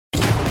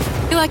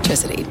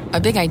electricity, a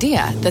big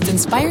idea that's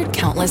inspired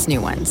countless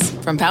new ones.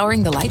 From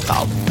powering the light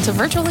bulb to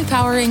virtually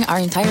powering our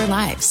entire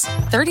lives.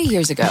 30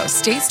 years ago,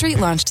 State Street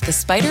launched the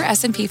SPDR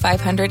S&P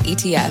 500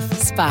 ETF,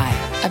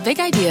 SPY. A big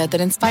idea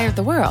that inspired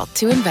the world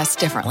to invest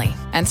differently.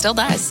 And still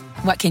does.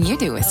 What can you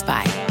do with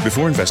SPY?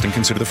 Before investing,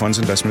 consider the fund's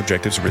investment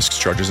objectives, risks,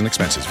 charges, and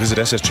expenses. Visit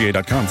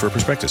ssga.com for a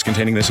prospectus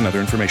containing this and other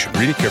information.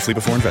 Read it carefully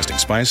before investing.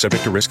 SPY is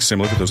subject to risks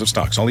similar to those of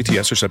stocks. All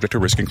ETFs are subject to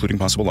risk, including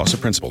possible loss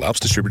of principal. Alps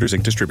Distributors,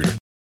 Inc. Distributor.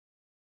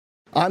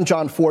 I'm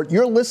John Fort.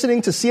 You're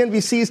listening to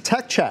CNBC's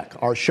Tech Check.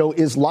 Our show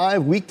is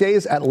live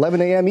weekdays at 11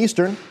 a.m.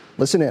 Eastern.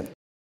 Listen in.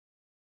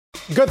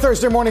 Good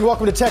Thursday morning.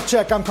 Welcome to Tech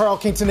Check. I'm Carl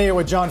Quintanilla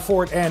with John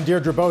Fort and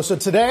Deirdre Bosa.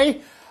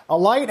 Today, a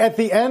light at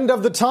the end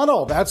of the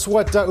tunnel. That's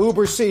what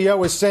Uber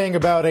CEO is saying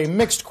about a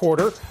mixed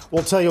quarter.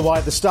 We'll tell you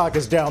why the stock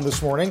is down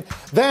this morning.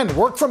 Then,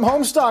 work from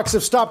home stocks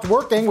have stopped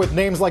working with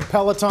names like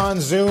Peloton,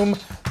 Zoom,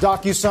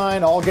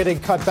 DocuSign, all getting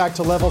cut back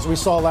to levels we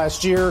saw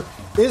last year.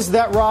 Is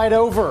that ride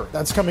over?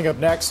 That's coming up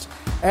next.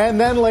 And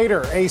then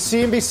later, a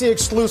CNBC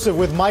exclusive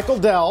with Michael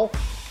Dell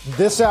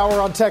this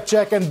hour on Tech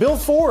Check, and Bill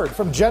Ford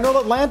from General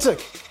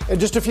Atlantic in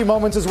just a few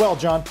moments as well,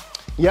 John.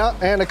 Yeah,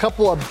 and a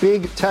couple of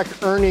big tech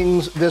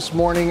earnings this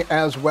morning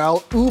as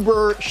well.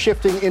 Uber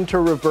shifting into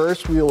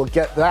reverse. We will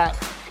get that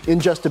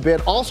in just a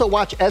bit. Also,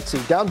 watch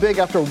Etsy down big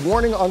after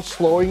warning on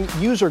slowing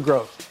user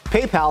growth.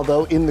 PayPal,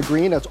 though, in the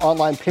green as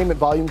online payment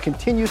volume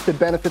continues to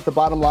benefit the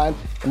bottom line.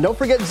 And don't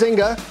forget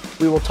Zynga.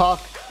 We will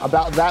talk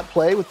about that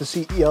play with the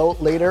CEO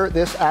later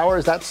this hour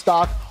as that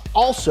stock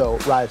also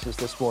rises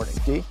this morning.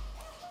 Dee?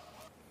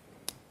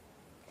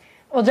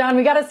 Well, John,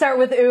 we got to start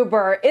with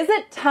Uber. Is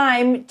it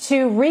time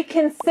to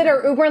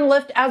reconsider Uber and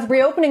Lyft as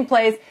reopening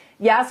plays?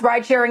 Yes,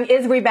 ride sharing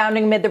is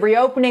rebounding amid the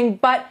reopening,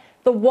 but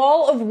the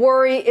wall of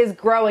worry is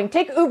growing.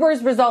 Take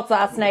Uber's results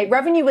last night.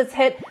 Revenue was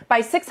hit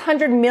by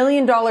 $600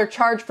 million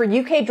charge for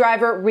UK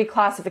driver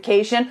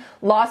reclassification.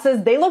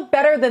 Losses, they look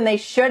better than they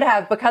should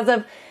have because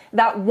of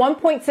that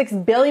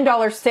 $1.6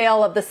 billion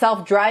sale of the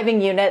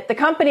self-driving unit. The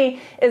company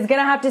is going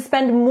to have to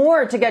spend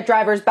more to get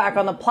drivers back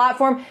on the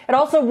platform. It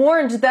also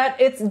warned that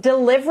its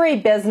delivery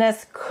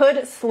business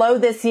could slow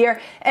this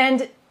year.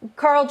 And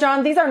Carl,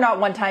 John, these are not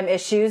one-time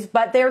issues,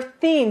 but they're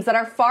themes that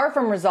are far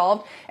from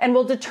resolved and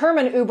will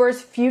determine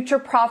Uber's future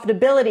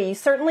profitability. You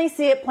certainly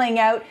see it playing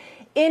out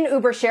in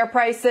Uber share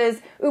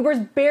prices. Uber's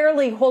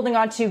barely holding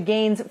on to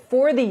gains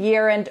for the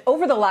year. And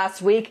over the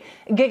last week,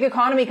 gig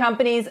economy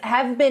companies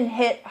have been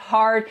hit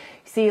hard. You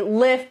see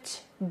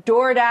Lyft,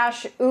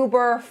 DoorDash,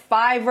 Uber,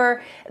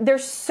 Fiverr.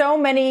 There's so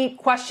many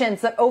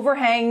questions that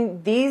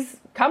overhang these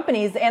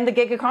companies and the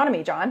gig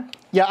economy, John.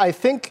 Yeah, I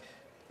think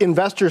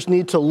investors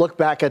need to look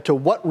back at to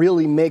what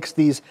really makes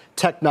these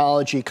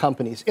technology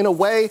companies. In a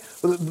way,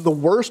 the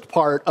worst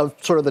part of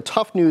sort of the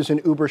tough news in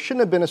Uber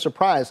shouldn't have been a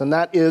surprise, and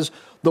that is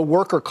the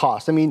worker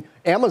cost. I mean,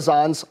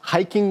 Amazon's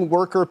hiking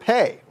worker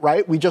pay,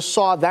 right? We just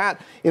saw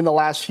that in the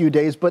last few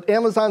days, but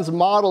Amazon's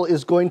model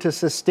is going to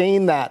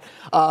sustain that.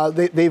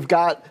 They've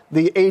got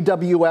the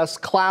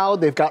AWS cloud,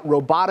 they've got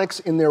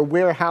robotics in their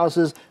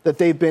warehouses that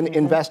they've been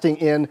investing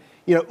in.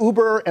 You know,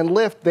 Uber and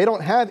Lyft, they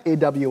don't have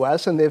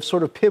AWS, and they've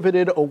sort of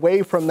pivoted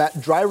away from that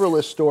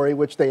driverless story,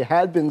 which they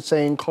had been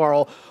saying,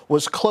 Carl,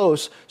 was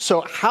close.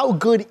 So how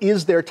good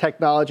is their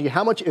technology?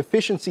 How much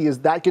efficiency is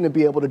that going to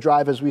be able to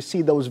drive as we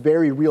see those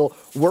very real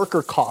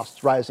worker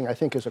costs rising, I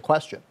think is a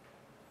question.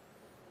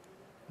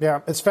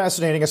 Yeah, it's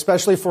fascinating,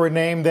 especially for a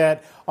name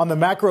that on the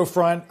macro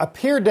front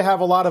appeared to have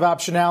a lot of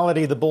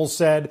optionality. The bulls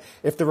said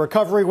if the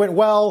recovery went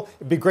well,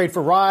 it'd be great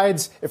for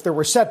rides. If there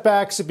were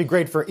setbacks, it'd be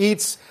great for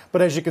eats.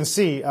 But as you can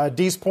see,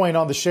 Dee's point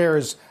on the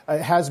shares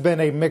has been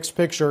a mixed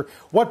picture.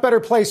 What better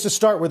place to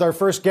start with our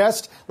first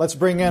guest? Let's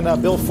bring in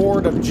Bill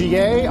Ford of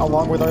GA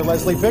along with our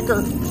Leslie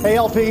Picker. Hey,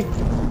 LP.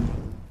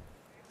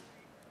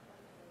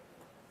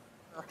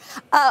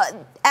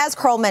 As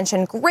Carl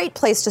mentioned, great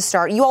place to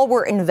start. You all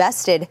were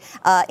invested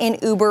in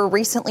Uber,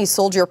 recently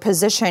sold your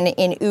position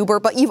in Uber,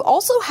 but you've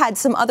also had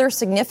some other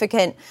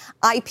significant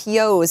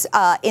IPOs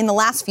in the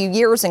last few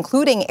years,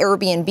 including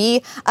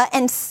Airbnb,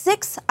 and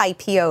 6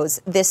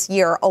 IPOs this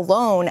year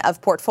alone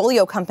of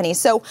portfolio companies.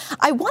 So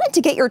I wanted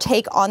to get your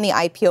take on the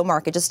IPO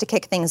market just to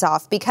kick things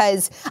off,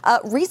 because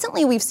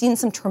recently we've seen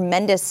some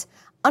tremendous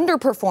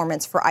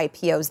underperformance for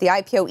IPOs. The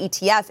IPO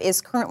ETF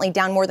is currently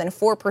down more than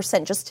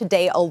 4% just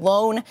today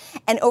alone,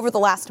 and over the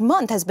last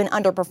month has been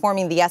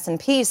underperforming the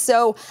S&P.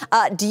 So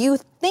do you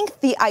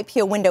think the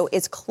IPO window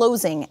is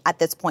closing at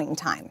this point in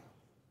time?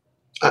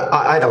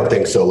 I don't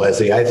think so,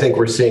 Leslie. I think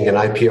we're seeing an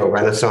IPO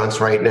renaissance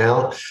right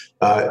now.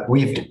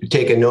 We've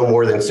taken no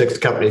more than 6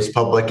 companies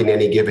public in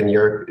any given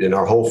year. In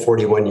our whole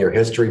 41-year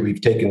history,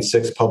 we've taken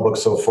 6 public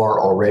so far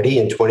already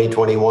in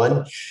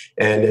 2021.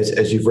 And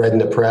as you've read in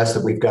the press,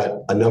 that we've got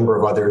a number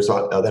of others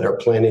that are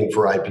planning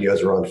for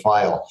IPOs or on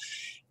file.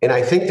 And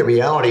I think the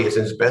reality is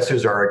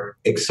investors are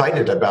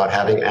excited about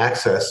having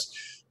access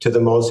to the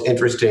most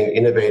interesting,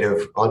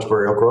 innovative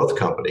entrepreneurial growth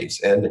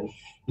companies. And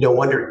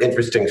one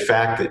interesting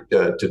fact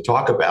that, to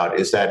talk about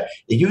is that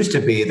it used to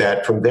be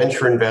that from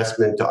venture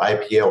investment to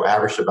IPO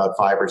averaged about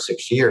 5 or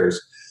 6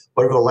 years.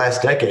 But over the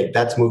last decade,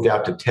 that's moved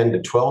out to 10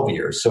 to 12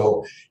 years.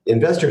 So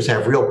investors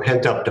have real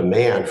pent-up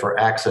demand for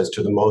access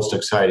to the most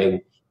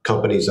exciting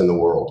companies in the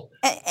world.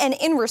 And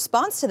in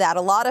response to that,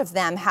 a lot of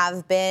them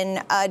have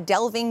been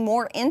delving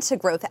more into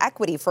growth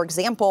equity. For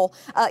example,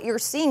 you're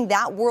seeing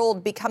that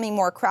world becoming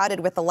more crowded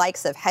with the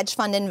likes of hedge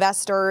fund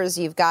investors.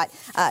 You've got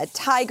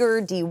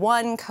Tiger,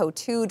 D1,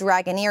 Coatue,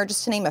 Dragoneer,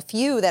 just to name a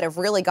few that have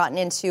really gotten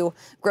into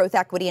growth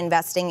equity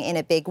investing in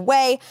a big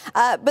way.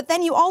 But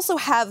then you also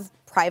have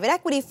private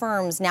equity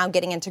firms now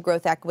getting into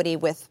growth equity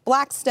with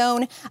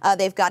Blackstone.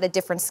 They've got a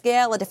different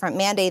scale, a different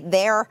mandate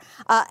there.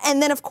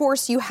 And then, of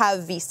course, you have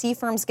VC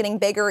firms getting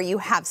bigger. You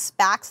have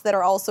SPACs that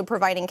are also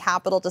providing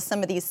capital to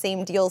some of these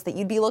same deals that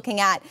you'd be looking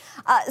at.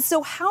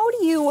 So how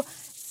do you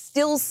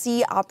still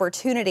see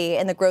opportunity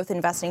in the growth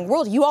investing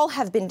world? You all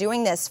have been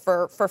doing this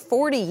for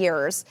 40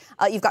 years.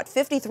 You've got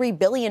 $53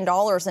 billion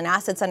in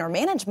assets under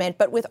management.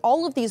 But with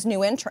all of these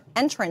new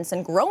entrants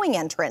and growing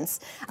entrants,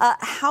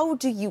 how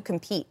do you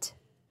compete?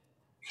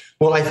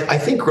 Well, I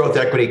think growth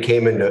equity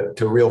came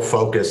into real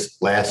focus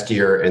last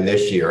year and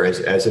this year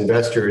as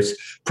investors,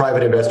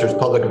 private investors,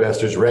 public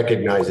investors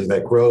recognizes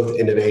that growth,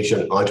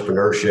 innovation,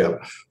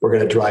 entrepreneurship were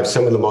going to drive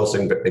some of the most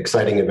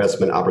exciting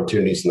investment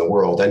opportunities in the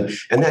world. And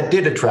that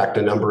did attract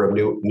a number of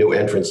new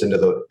entrants into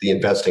the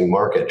investing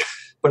market.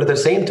 But at the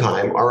same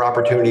time, our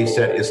opportunity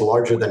set is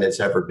larger than it's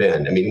ever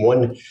been. I mean,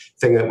 one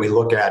thing that we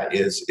look at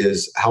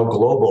is how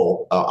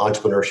global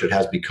entrepreneurship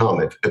has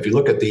become. If you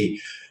look at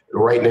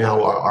right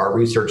now, our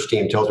research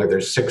team tells me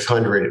there's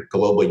 600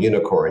 global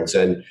unicorns,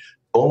 and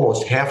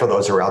almost half of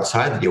those are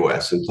outside the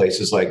U.S. in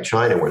places like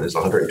China, where there's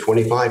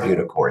 125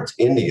 unicorns,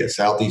 India,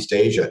 Southeast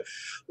Asia,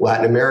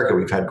 Latin America.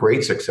 We've had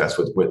great success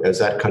with as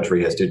that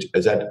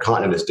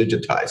continent has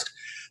digitized.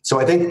 So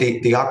I think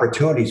the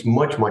opportunity is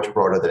much, much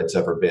broader than it's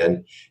ever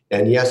been.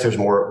 And yes, there's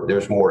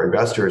more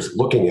investors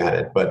looking at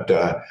it, but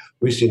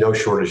we see no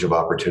shortage of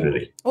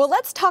opportunity. Well,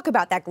 let's talk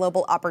about that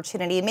global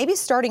opportunity, maybe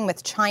starting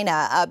with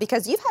China,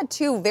 because you've had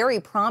two very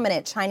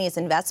prominent Chinese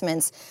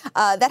investments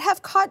that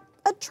have caught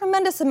a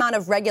tremendous amount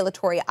of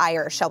regulatory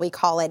ire, shall we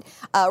call it,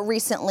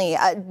 recently.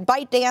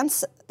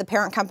 ByteDance, the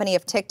parent company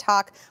of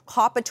TikTok,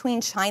 caught between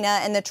China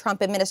and the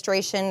Trump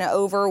administration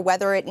over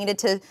whether it needed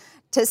to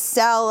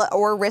sell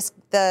or risk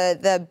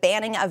the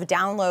banning of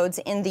downloads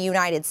in the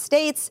United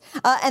States.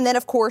 And then,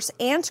 of course,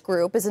 Ant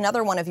Group is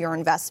another one of your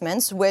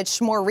investments,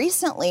 which more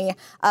recently,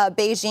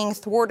 Beijing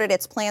thwarted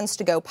its plans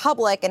to go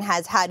public and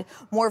has had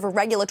more of a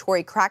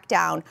regulatory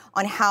crackdown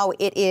on how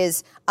it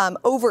is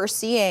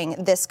overseeing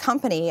this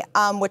company,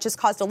 which has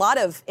caused a lot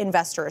of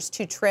investors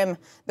to trim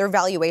their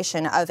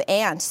valuation of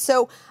Ant.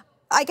 So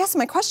I guess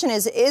my question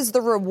is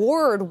the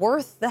reward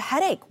worth the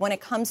headache when it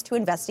comes to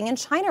investing in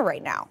China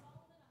right now?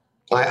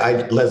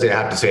 Leslie,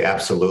 I have to say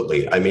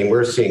absolutely. I mean,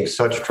 we're seeing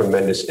such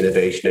tremendous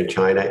innovation in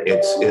China.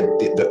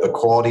 The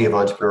quality of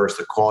entrepreneurs,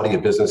 the quality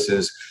of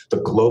businesses, the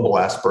global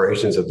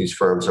aspirations of these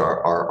firms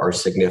are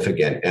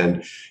significant.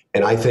 And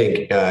I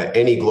think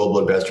any global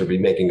investor would be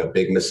making a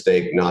big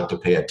mistake not to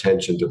pay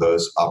attention to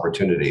those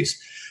opportunities.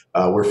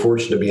 We're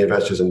fortunate to be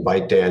investors in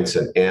ByteDance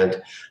and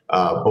Ant.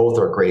 Both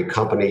are great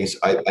companies.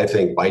 I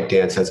think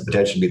ByteDance has the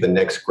potential to be the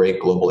next great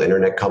global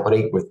internet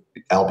company,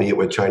 albeit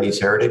with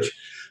Chinese heritage.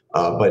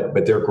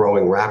 But they're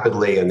growing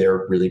rapidly, and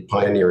they're really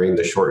pioneering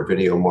the short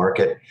video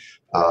market.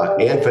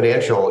 And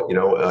Financial,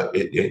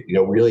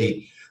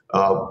 really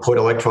put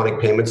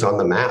electronic payments on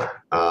the map.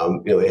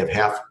 They have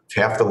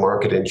half the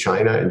market in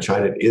China, and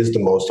China is the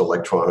most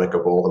electronic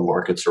of all the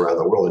markets around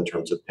the world in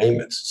terms of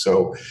payments.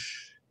 So,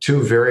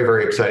 two very,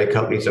 very exciting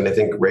companies, and I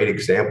think great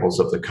examples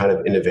of the kind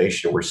of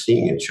innovation we're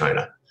seeing in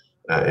China,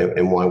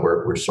 and why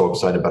we're so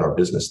excited about our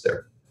business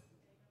there.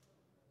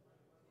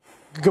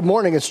 Good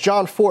morning. It's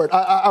John Fort.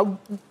 I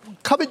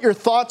covet your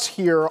thoughts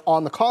here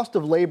on the cost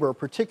of labor,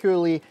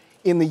 particularly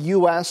in the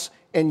U.S.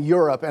 and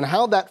Europe, and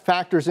how that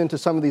factors into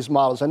some of these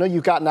models. I know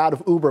you've gotten out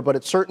of Uber, but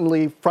it's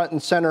certainly front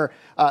and center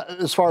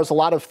as far as a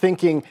lot of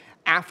thinking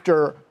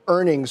after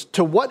earnings.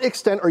 To what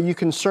extent are you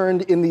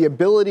concerned in the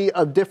ability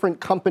of different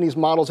companies'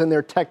 models and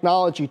their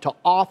technology to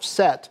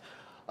offset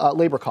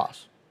labor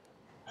costs?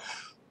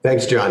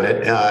 Thanks, John.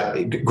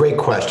 Great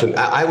question.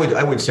 I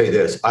would say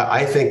this.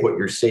 I think what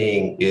you're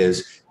seeing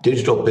is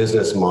digital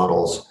business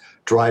models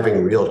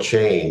driving real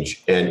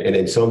change, and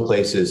in some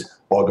places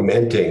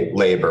augmenting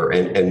labor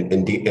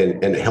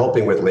and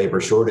helping with labor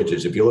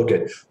shortages. If you look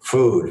at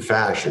food,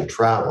 fashion,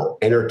 travel,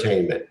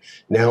 entertainment,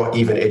 now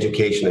even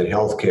education and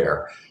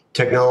healthcare,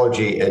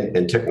 technology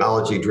and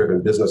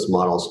technology-driven business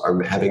models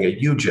are having a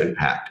huge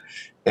impact.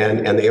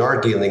 And they are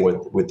dealing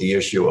with the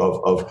issue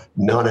of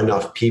not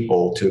enough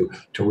people to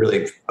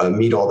really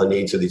meet all the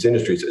needs of these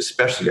industries,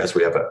 especially as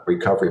we have a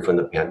recovery from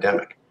the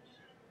pandemic.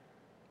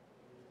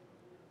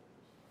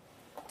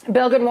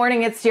 Bill, good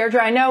morning. It's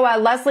Deirdre. I know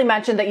Leslie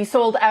mentioned that you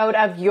sold out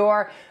of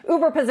your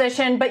Uber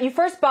position, but you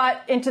first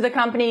bought into the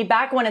company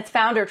back when its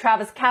founder,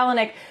 Travis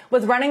Kalanick,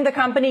 was running the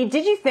company.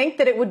 Did you think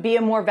that it would be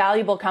a more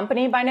valuable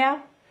company by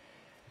now?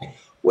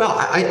 Well,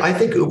 I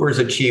think Uber's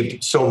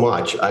achieved so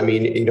much. I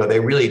mean, they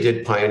really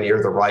did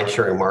pioneer the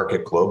ride-sharing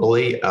market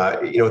globally.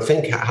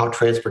 Think how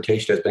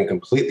transportation has been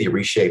completely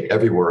reshaped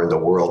everywhere in the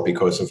world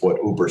because of what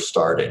Uber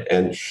started,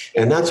 and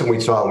that's what we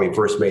saw when we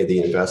first made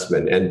the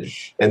investment.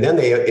 And then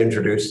they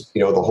introduced,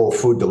 the whole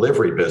food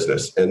delivery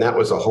business, and that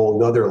was a whole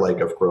nother leg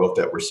of growth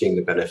that we're seeing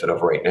the benefit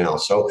of right now.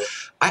 So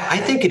I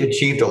think it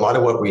achieved a lot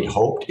of what we'd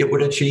hoped it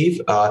would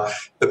achieve.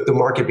 The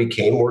market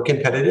became more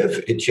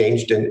competitive. It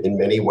changed in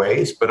many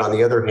ways, but on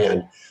the other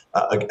hand,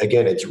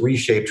 again, it's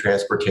reshaped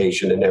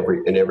transportation in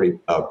every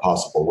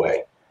possible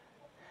way.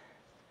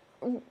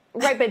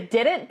 Right, but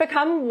did it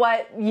become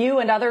what you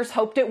and others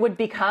hoped it would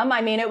become?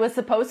 I mean, it was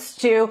supposed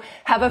to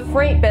have a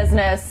freight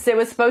business. It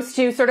was supposed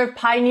to sort of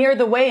pioneer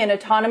the way in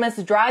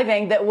autonomous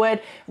driving that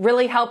would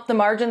really help the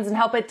margins and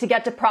help it to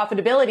get to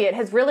profitability. It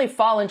has really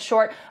fallen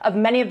short of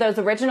many of those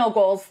original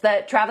goals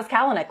that Travis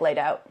Kalanick laid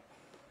out.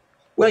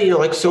 Well,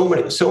 like so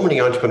many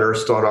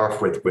entrepreneurs start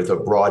off with a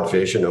broad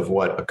vision of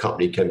what a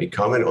company can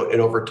become, and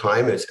over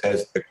time, as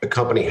a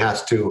company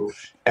has to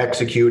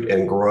execute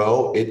and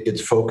grow, its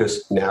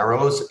focus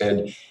narrows.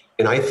 And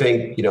I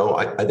think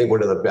I think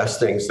one of the best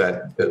things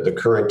that the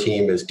current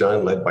team has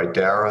done, led by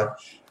Dara,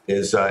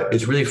 is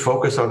really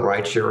focus on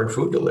rideshare and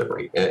food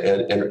delivery,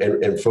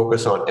 and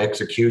focus on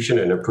execution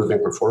and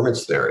improving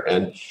performance there.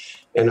 And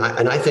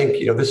I think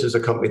this is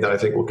a company that I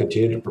think will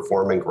continue to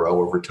perform and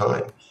grow over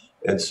time.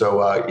 And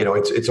so,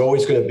 it's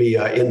always going to be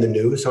in the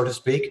news, so to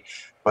speak.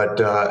 But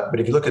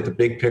if you look at the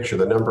big picture,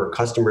 the number of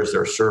customers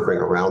they're serving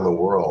around the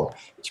world,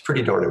 it's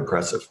pretty darn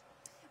impressive.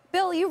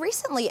 Bill, you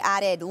recently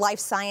added life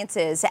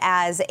sciences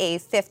as a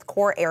fifth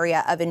core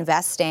area of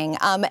investing.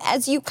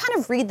 As you kind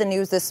of read the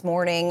news this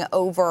morning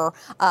over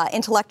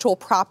intellectual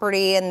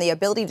property and the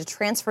ability to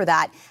transfer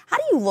that, how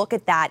do you look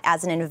at that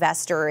as an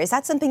investor? Is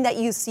that something that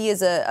you see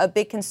as a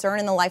big concern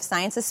in the life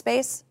sciences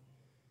space?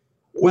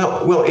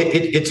 Well,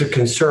 it's a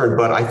concern,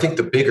 but I think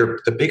the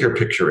bigger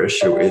picture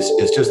issue is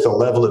just the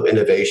level of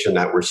innovation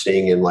that we're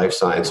seeing in life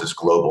sciences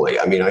globally.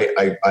 I mean,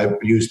 I've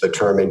used the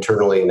term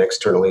internally and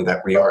externally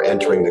that we are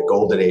entering the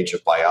golden age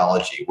of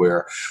biology,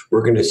 where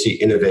we're going to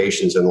see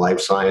innovations in life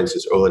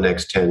sciences over the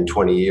next 10,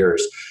 20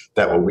 years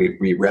that will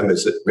be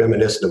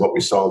reminiscent of what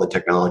we saw in the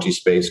technology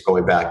space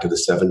going back to the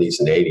 70s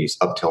and 80s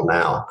up till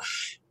now.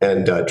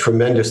 And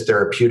tremendous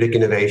therapeutic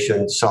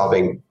innovation,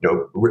 solving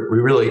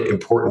really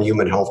important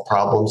human health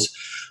problems,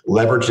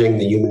 leveraging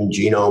the human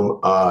genome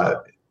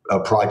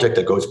project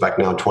that goes back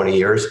now 20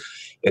 years.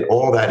 And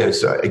all that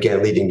is,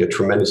 again, leading to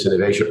tremendous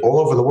innovation all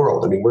over the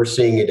world. I mean, we're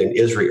seeing it in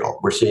Israel.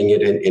 We're seeing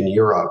it in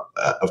Europe,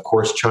 of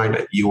course,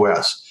 China,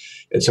 US.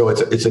 And so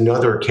it's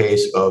another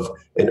case of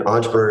an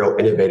entrepreneurial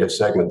innovative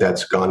segment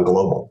that's gone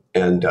global.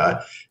 And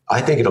I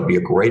think it'll be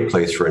a great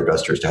place for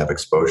investors to have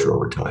exposure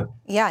over time.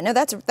 Yeah, no,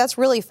 that's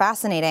really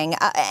fascinating.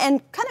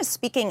 And kind of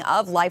speaking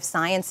of life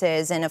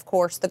sciences and, of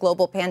course, the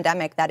global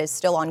pandemic that is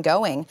still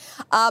ongoing,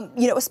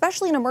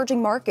 especially in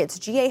emerging markets,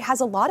 GA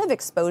has a lot of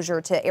exposure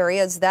to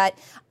areas that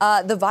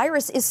the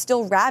virus is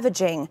still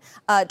ravaging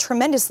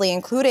tremendously,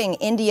 including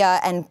India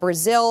and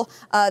Brazil.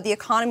 The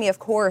economy, of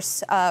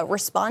course,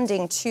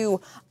 responding to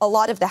a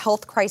lot of the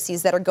health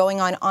crises that are going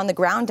on the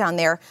ground down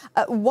there.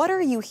 What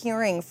are you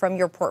hearing from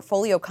your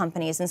portfolio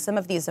companies in some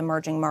of these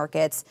emerging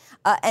markets?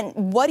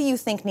 And what do you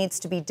think needs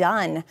to be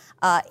done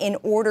in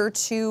order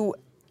to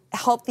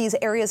help these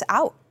areas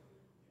out?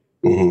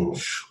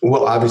 Mm-hmm.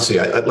 Well, obviously,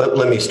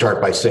 let me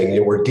start by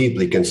saying we're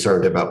deeply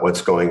concerned about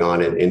what's going on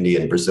in India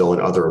and Brazil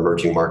and other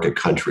emerging market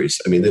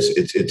countries. I mean,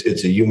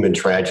 it's a human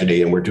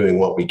tragedy, and we're doing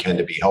what we can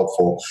to be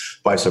helpful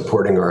by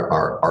supporting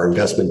our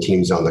investment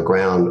teams on the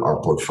ground, our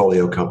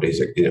portfolio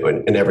companies,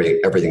 and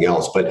everything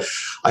else. But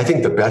I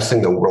think the best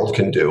thing the world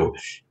can do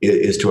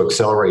is to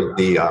accelerate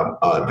the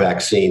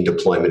vaccine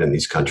deployment in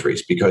these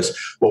countries, because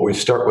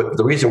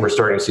the reason we're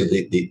starting to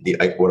see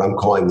the what I'm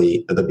calling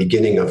the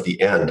beginning of the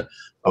end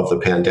of the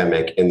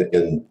pandemic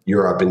in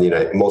Europe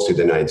and mostly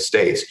the United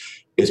States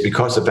is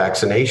because of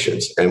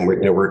vaccinations. And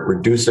we're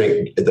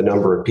reducing the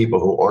number of people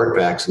who aren't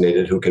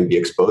vaccinated who can be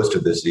exposed to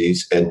the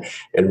disease and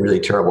really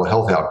terrible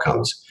health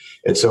outcomes.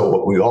 And so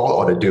what we all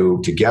ought to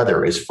do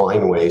together is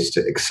find ways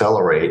to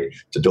accelerate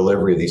the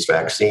delivery of these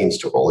vaccines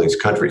to all these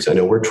countries. I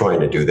know we're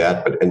trying to do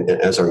that, but and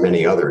as are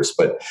many others,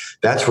 but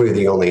that's really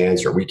the only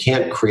answer. We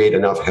can't create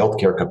enough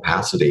healthcare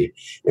capacity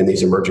in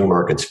these emerging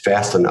markets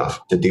fast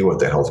enough to deal with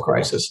the health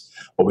crisis.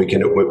 But we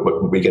can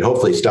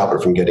hopefully stop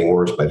it from getting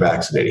worse by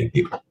vaccinating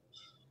people.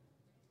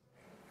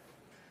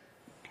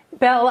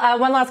 Bill,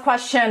 one last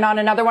question on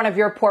another one of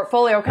your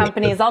portfolio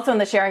companies, also in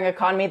the sharing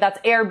economy. That's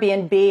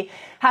Airbnb.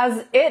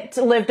 Has it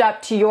lived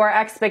up to your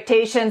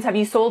expectations? Have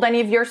you sold any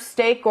of your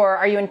stake, or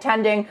are you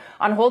intending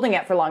on holding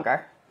it for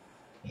longer?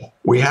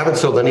 We haven't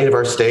sold any of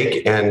our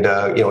stake, and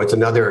it's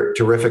another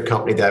terrific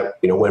company that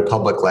went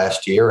public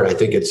last year. And I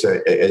think it's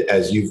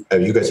as you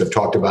guys have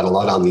talked about a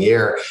lot on the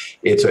air,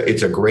 it's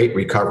a great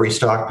recovery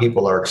stock.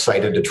 People are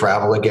excited to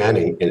travel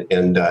again,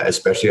 and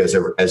especially as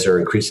they're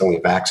increasingly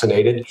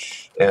vaccinated.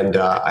 And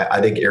I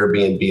think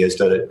Airbnb has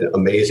done an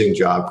amazing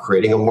job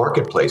creating a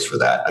marketplace for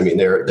that. I mean,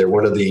 they're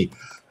one of the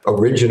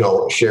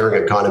original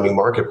sharing economy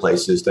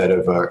marketplaces that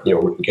have,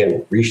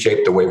 again,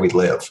 reshaped the way we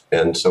live.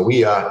 And so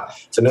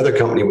it's another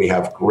company we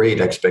have great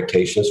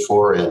expectations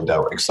for, and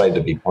we're excited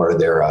to be part of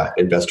their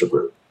investor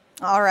group.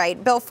 All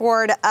right. Bill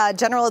Ford,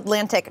 General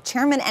Atlantic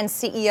Chairman and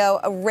CEO,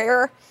 a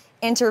rare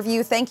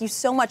interview. Thank you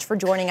so much for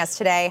joining us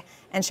today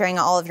and sharing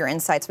all of your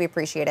insights. We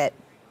appreciate it.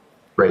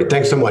 Great.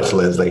 Thanks so much,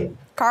 Leslie.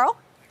 Carl?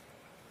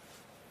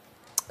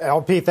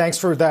 LP, thanks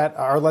for that.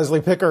 Our Leslie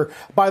Picker.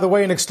 By the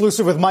way, an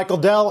exclusive with Michael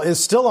Dell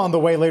is still on the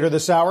way later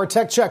this hour.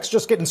 Tech Check's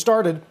just getting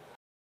started.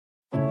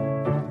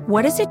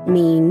 What does it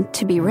mean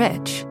to be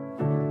rich?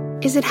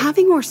 Is it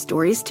having more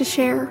stories to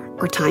share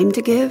or time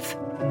to give?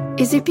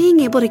 Is it being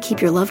able to keep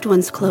your loved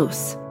ones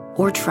close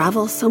or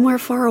travel somewhere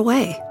far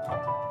away?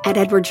 At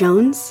Edward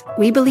Jones,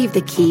 we believe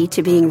the key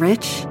to being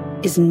rich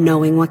is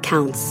knowing what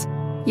counts.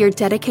 Your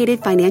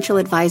dedicated financial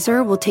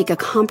advisor will take a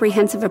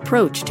comprehensive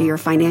approach to your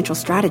financial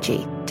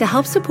strategy to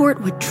help support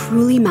what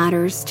truly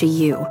matters to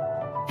you.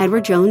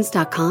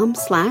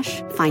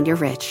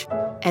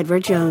 EdwardJones.com/findyourrich.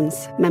 Edward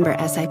Jones, member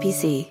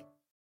SIPC.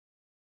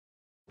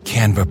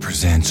 Canva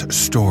presents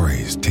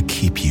stories to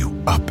keep you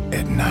up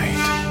at night.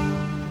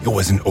 It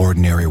was an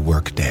ordinary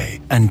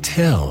workday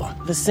until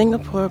the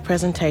Singapore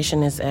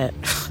presentation is at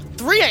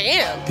 3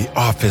 a.m. The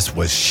office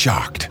was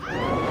shocked.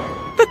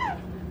 But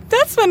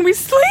that's when we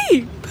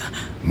sleep.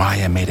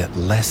 Maya made it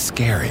less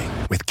scary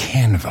with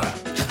Canva.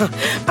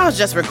 I'll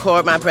just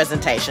record my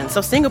presentation so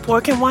Singapore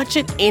can watch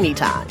it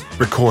anytime.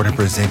 Record and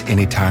present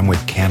anytime with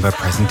Canva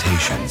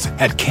presentations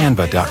at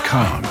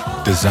canva.com.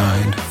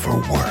 Designed for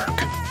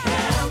work.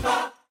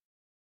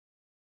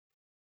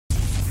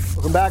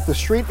 Welcome back. The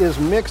street is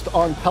mixed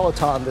on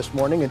Peloton this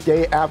morning, a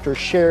day after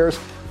shares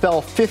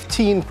fell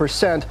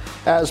 15%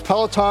 as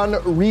Peloton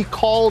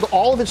recalled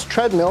all of its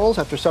treadmills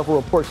after several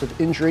reports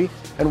of injury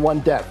and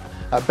one death.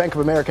 Bank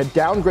of America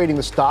downgrading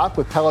the stock,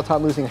 with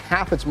Peloton losing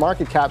half its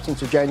market cap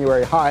since a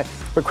January high.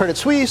 But Credit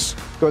Suisse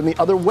going the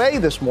other way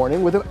this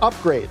morning with an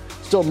upgrade.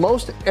 Still,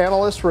 most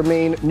analysts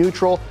remain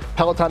neutral.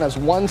 Peloton has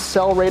 1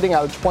 sell rating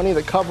out of 20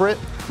 that cover it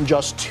and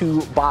just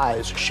 2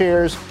 buys.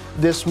 Shares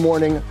this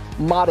morning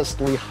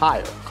modestly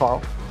higher.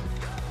 Carl?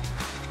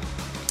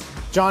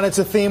 John, it's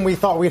a theme we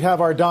thought we'd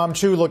have our Dom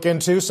Chu look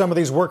into. Some of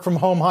these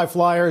work-from-home high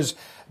flyers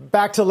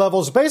back to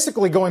levels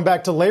basically going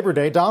back to Labor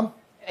Day. Dom?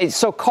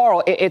 So,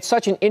 Carl, it's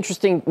such an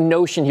interesting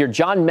notion here.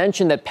 John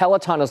mentioned that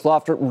Peloton has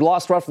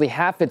lost roughly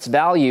half its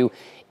value.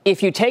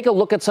 If you take a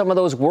look at some of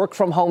those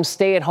work-from-home,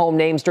 stay-at-home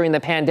names during the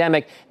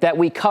pandemic that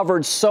we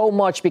covered so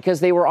much because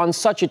they were on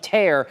such a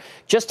tear,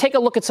 just take a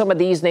look at some of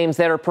these names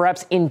that are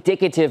perhaps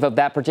indicative of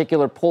that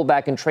particular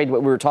pullback and trade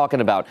what we were talking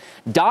about.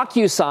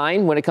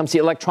 DocuSign, when it comes to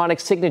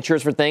electronic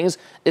signatures for things,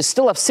 is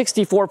still up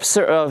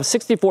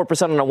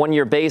 64% on a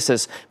one-year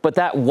basis. But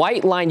that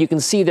white line you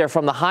can see there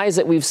from the highs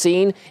that we've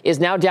seen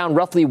is now down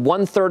roughly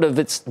 1/3 of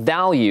its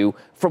value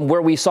from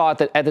where we saw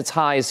it at its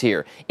highs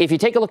here. If you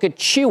take a look at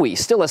Chewy,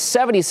 still a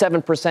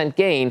 77%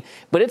 gain,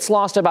 but it's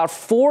lost about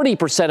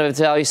 40% of its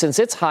value since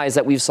its highs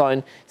that we've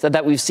seen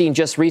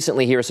just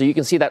recently here. So you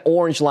can see that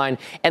orange line.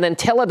 And then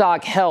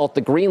Teladoc Health,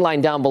 the green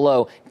line down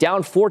below,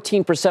 down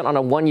 14% on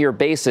a one-year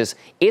basis.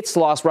 It's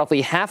lost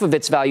roughly half of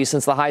its value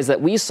since the highs that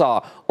we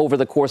saw over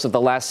the course of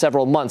the last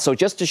several months. So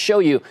just to show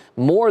you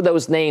more of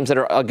those names that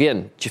are,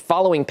 again,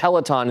 following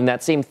Peloton in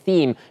that same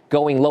theme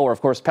going lower.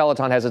 Of course,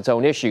 Peloton has its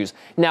own issues.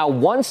 Now,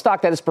 one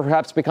stock that has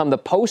perhaps become the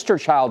poster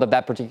child of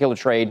that particular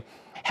trade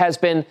has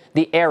been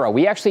the Arrow.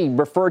 We actually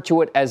refer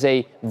to it as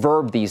a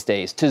verb these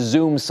days, to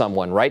Zoom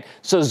someone, right?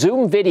 So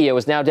Zoom Video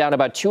is now down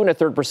about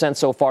 2.33%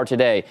 so far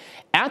today.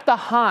 At the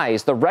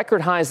highs, the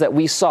record highs that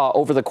we saw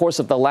over the course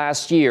of the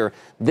last year,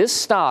 this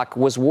stock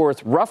was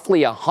worth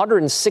roughly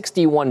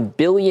 $161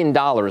 billion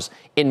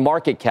in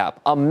market cap,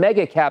 a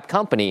mega cap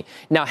company.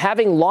 Now,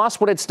 having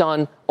lost what it's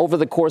done over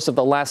the course of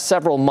the last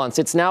several months,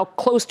 it's now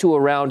close to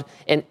around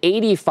an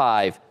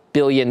 $85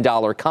 billion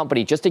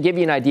company, just to give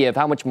you an idea of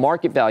how much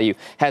market value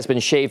has been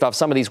shaved off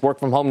some of these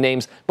work-from-home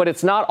names. But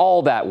it's not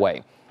all that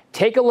way.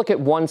 Take a look at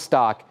one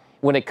stock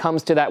when it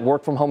comes to that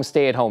work-from-home,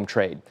 stay-at-home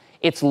trade.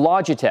 It's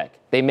Logitech.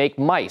 They make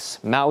mice,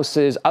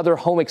 mouses, other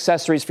home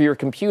accessories for your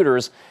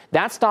computers.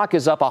 That stock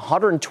is up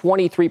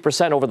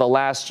 123% over the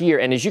last year.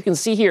 And as you can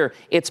see here,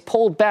 it's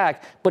pulled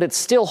back, but it's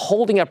still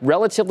holding up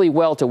relatively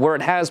well to where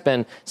it has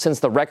been since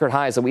the record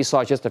highs that we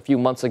saw just a few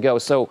months ago.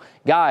 So,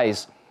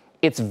 guys,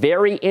 it's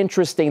very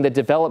interesting, the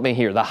development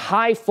here. The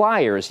high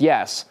flyers,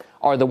 yes,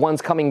 are the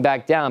ones coming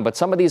back down, but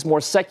some of these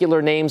more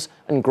secular names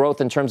and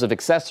growth in terms of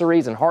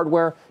accessories and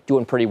hardware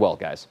doing pretty well,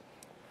 guys.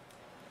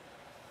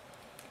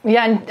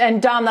 Yeah, and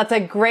Dom, that's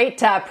a great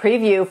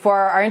preview for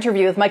our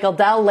interview with Michael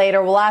Dell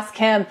later. We'll ask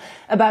him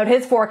about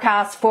his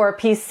forecast for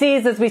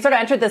PCs as we sort of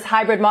entered this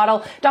hybrid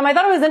model. Dom, I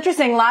thought it was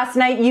interesting. Last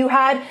night you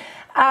had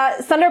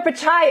Sundar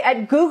Pichai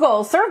at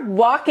Google sort of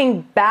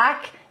walking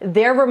back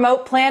their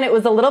remote plan. It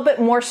was a little bit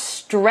more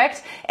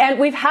strict. And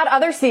we've had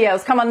other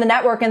CEOs come on the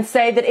network and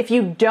say that if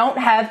you don't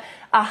have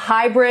a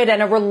hybrid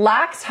and a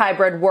relaxed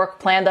hybrid work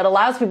plan that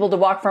allows people to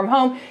work from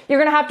home, you're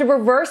going to have to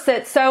reverse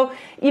it. So,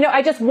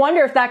 I just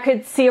wonder if that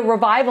could see a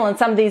revival in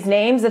some of these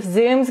names, if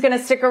Zoom's going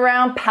to stick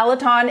around,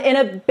 Peloton in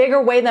a bigger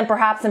way than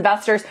perhaps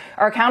investors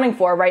are accounting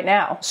for right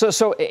now.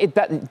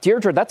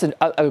 Deirdre, that's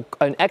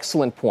an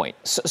excellent point.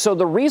 So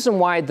the reason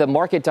why the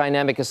market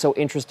dynamic is so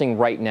interesting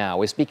right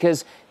now is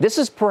because this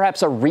is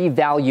perhaps a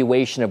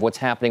revaluation of what's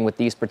happening with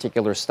these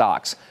particular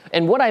stocks.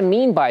 And what I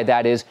mean by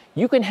that is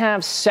you can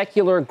have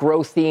secular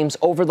growth themes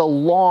over the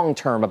long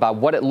term about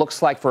what it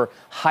looks like for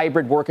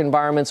hybrid work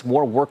environments,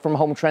 more work from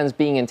home trends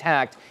being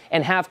intact,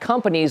 and have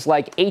companies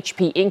like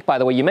HP Inc., by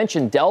the way, you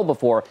mentioned Dell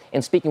before,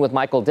 and speaking with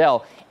Michael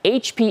Dell,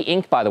 HP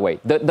Inc., by the way,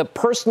 the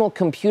personal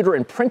computer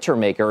and printer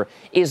maker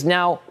is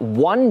now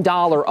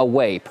 $1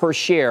 away per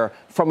share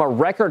from a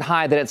record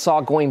high that it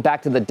saw going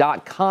back to the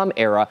dot-com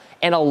era.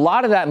 And a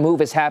lot of that move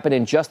has happened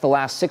in just the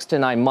last 6 to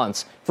 9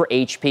 months for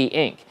HP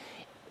Inc.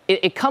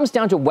 It comes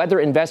down to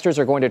whether investors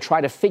are going to try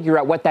to figure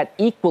out what that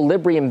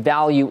equilibrium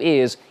value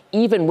is,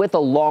 even with a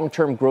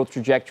long-term growth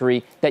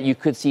trajectory that you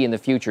could see in the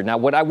future. Now,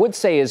 what I would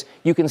say is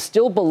you can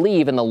still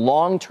believe in the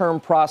long-term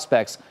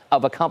prospects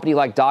of a company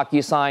like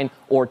DocuSign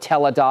or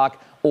Teladoc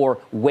or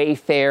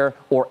Wayfair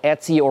or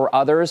Etsy or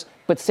others,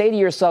 but say to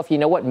yourself, you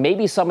know what,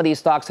 maybe some of these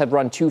stocks have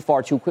run too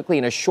far too quickly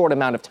in a short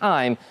amount of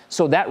time,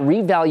 so that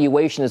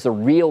revaluation is a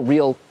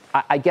real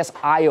I guess,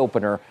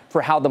 eye-opener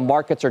for how the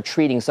markets are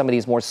treating some of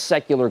these more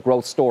secular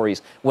growth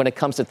stories when it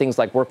comes to things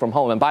like work from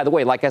home. And by the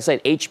way, like I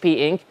said, HP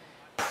Inc.,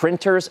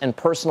 printers and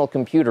personal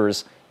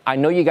computers, I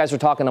know you guys are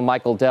talking to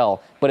Michael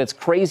Dell, but it's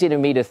crazy to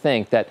me to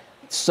think that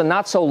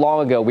not so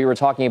long ago we were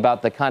talking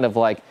about the kind of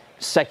like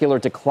secular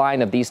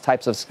decline of these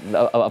types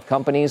of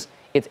companies.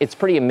 It's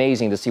pretty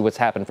amazing to see what's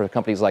happened for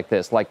companies like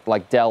this,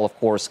 like Dell, of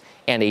course,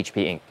 and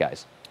HP Inc.,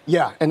 guys.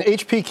 Yeah, and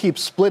HP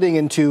keeps splitting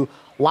into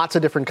lots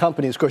of different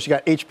companies. Of course, you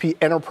got HP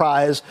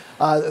Enterprise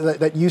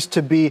that used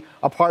to be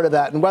a part of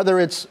that. And whether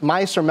it's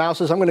mice or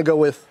mouses, I'm going to go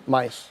with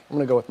mice. I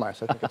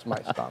think it's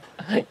mice, Tom.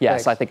 Yes,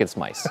 thanks. I think it's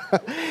mice.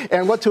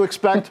 And what to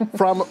expect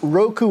from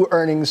Roku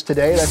earnings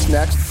today. That's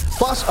next.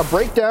 Plus, a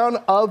breakdown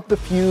of the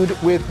feud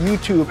with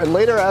YouTube. And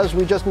later, as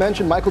we just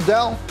mentioned, Michael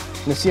Dell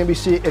in the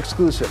CNBC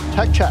exclusive.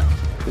 Tech Check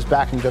is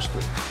back in just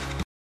 3.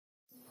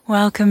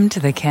 Welcome to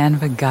the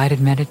Canva guided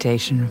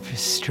meditation for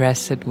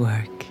stress at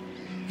work.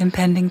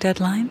 Impending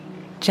deadline?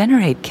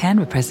 Generate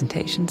Canva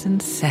presentations in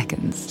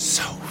seconds.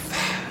 So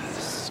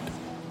fast.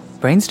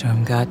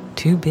 Brainstorm got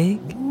too big?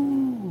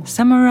 Ooh.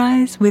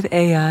 Summarize with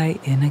AI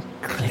in a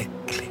click.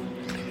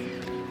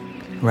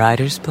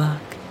 Writer's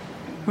block?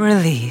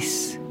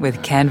 Release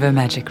with Canva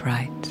Magic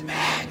Write.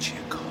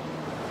 Magical.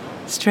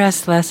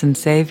 Stress less and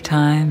save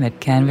time at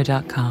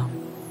canva.com.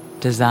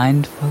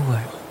 Designed for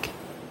work.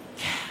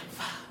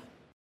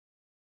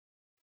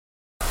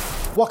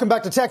 Welcome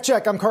back to Tech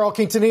Check. I'm Carl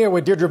Quintanilla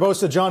with Deirdre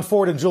Bosa, John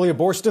Ford, and Julia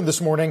Boorstin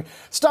this morning.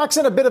 Stocks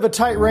in a bit of a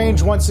tight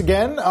range once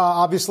again.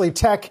 Obviously,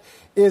 tech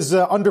is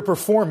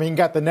underperforming.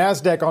 Got the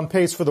NASDAQ on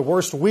pace for the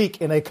worst week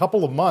in a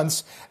couple of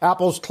months.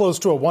 Apple's close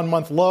to a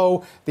 1-month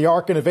low. The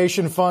ARK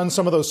Innovation Fund,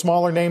 some of those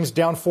smaller names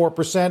down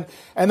 4%.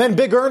 And then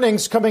big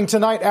earnings coming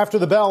tonight after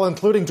the bell,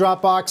 including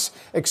Dropbox,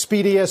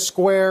 Expedia,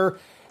 Square,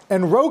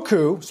 and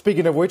Roku.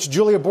 Speaking of which,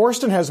 Julia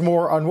Boorstin has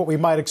more on what we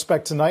might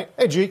expect tonight.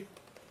 Hey, G.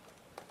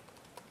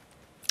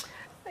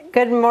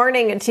 Good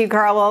morning to you,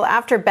 Carl. Well,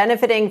 after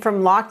benefiting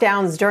from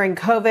lockdowns during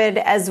COVID,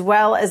 as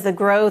well as the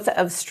growth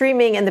of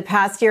streaming in the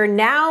past year,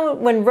 now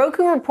when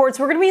Roku reports,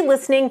 we're going to be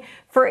listening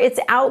for its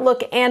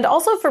outlook and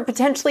also for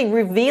potentially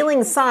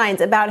revealing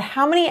signs about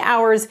how many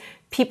hours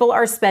people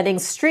are spending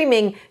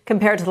streaming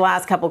compared to the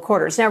last couple of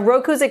quarters. Now,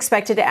 Roku is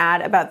expected to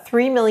add about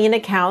 3 million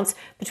accounts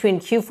between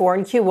Q4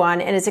 and Q1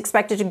 and is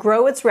expected to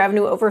grow its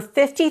revenue over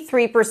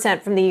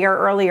 53% from the year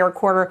earlier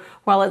quarter,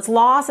 while its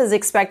loss is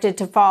expected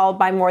to fall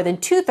by more than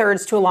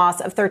 2/3 to a loss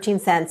of 13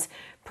 cents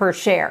per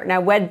share.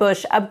 Now,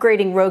 Wedbush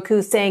upgrading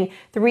Roku, saying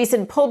the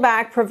recent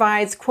pullback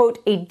provides, quote,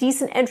 a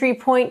decent entry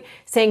point,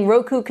 saying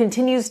Roku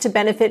continues to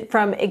benefit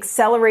from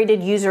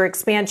accelerated user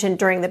expansion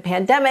during the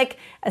pandemic,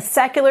 a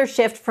secular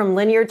shift from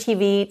linear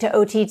TV to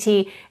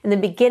OTT, and the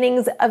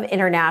beginnings of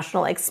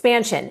international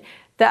expansion.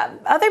 The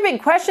other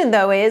big question,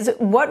 though, is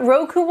what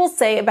Roku will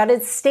say about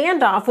its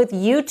standoff with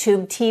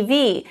YouTube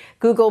TV.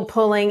 Google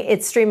pulling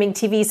its streaming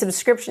TV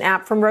subscription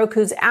app from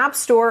Roku's App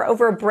Store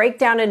over a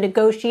breakdown in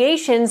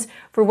negotiations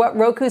for what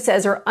Roku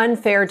says are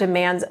unfair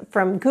demands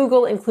from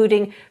Google,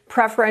 including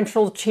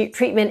preferential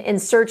treatment in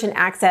search and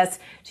access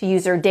to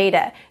user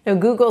data. Now,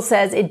 Google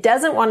says it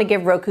doesn't want to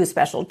give Roku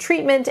special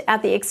treatment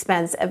at the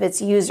expense of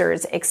its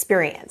users'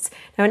 experience.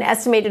 Now, an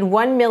estimated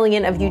 1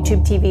 million of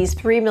YouTube TV's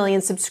 3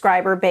 million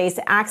subscriber base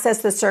access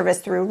the service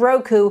through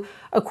Roku,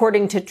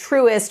 according to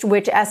Truist,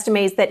 which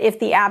estimates that if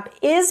the app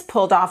is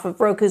pulled off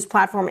of Roku's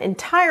platform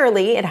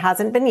entirely, it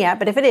hasn't been yet,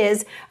 but if it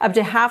is, up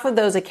to half of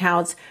those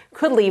accounts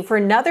could leave for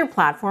another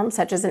platform,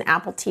 such as an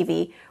Apple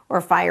TV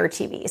or Fire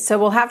TV. So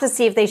we'll have to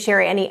see if they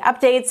share any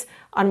updates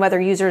on whether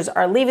users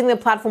are leaving the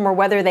platform or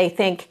whether they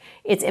think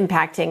it's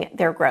impacting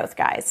their growth,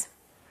 guys.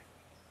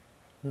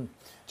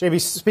 JB,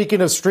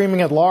 speaking of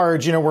streaming at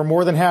large, we're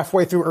more than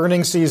halfway through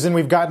earnings season.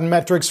 We've gotten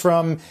metrics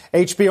from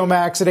HBO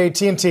Max at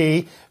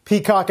AT&T,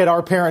 Peacock at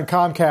our parent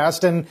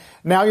Comcast, and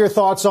now your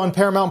thoughts on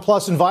Paramount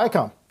Plus and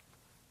Viacom.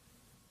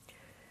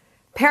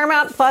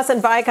 Paramount Plus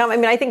and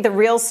Viacom. I think the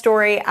real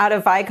story out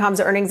of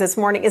Viacom's earnings this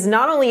morning is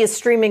not only is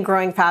streaming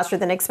growing faster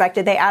than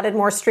expected, they added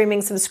more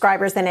streaming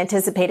subscribers than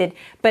anticipated,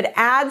 but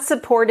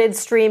ad-supported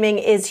streaming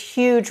is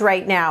huge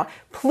right now.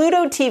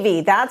 Pluto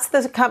TV, that's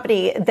the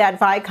company that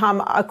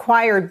Viacom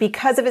acquired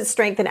because of its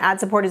strength in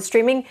ad-supported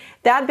streaming.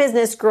 That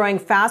business growing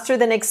faster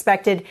than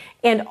expected.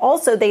 And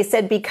also they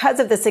said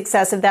because of the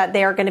success of that,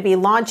 they are going to be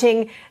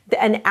launching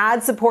an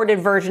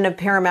ad-supported version of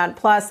Paramount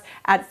Plus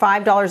at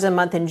 $5 a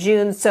month in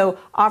June. So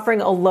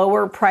offering a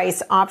lower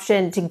price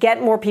option to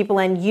get more people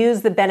in,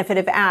 use the benefit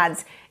of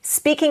ads.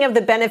 Speaking of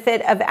the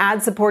benefit of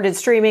ad-supported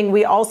streaming,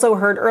 we also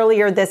heard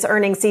earlier this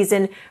earnings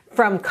season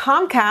from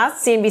Comcast,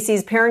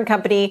 CNBC's parent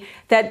company,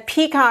 that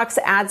Peacock's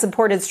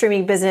ad-supported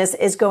streaming business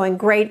is going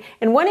great.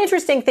 And one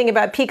interesting thing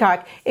about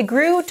Peacock, it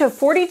grew to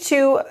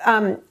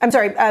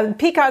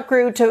Peacock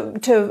grew to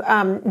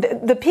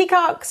the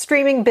Peacock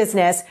streaming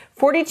business,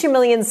 42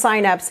 million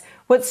signups.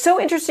 What's so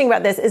interesting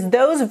about this is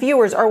those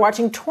viewers are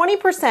watching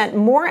 20%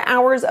 more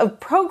hours of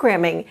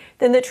programming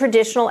than the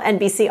traditional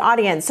NBC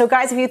audience. So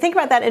guys, if you think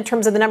about that in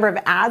terms of the number of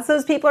ads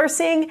those people are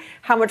seeing,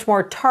 how much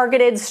more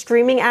targeted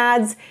streaming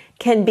ads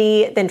can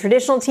be than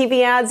traditional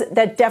TV ads,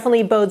 that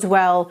definitely bodes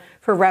well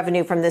for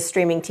revenue from the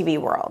streaming TV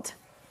world.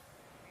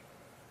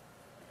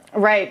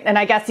 Right. And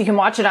I guess you can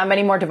watch it on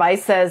many more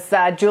devices.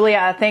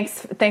 Julia,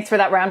 thanks for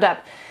that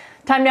roundup.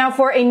 Time now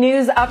for a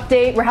news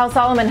update. Rahel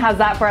Solomon has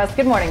that for us.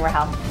 Good morning,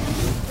 Rahel.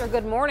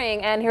 Good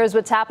morning, and here's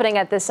what's happening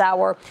at this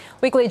hour.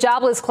 Weekly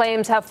jobless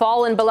claims have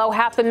fallen below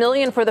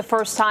 500,000 for the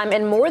first time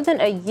in more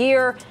than a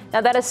year. Now,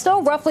 that is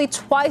still roughly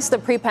twice the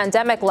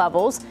pre-pandemic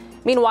levels.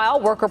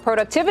 Meanwhile, worker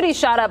productivity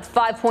shot up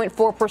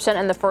 5.4%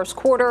 in the first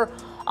quarter,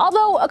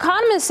 although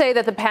economists say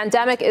that the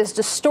pandemic is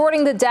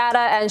distorting the data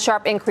and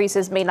sharp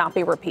increases may not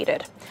be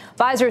repeated.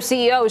 Pfizer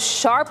CEO is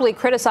sharply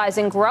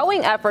criticizing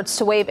growing efforts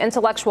to waive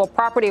intellectual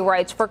property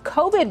rights for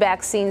COVID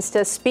vaccines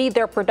to speed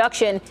their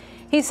production.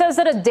 He says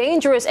that a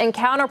dangerous and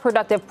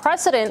counterproductive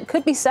precedent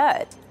could be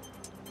set.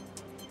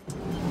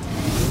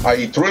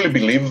 I truly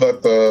believe that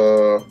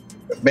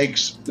it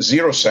makes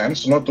zero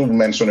sense, not to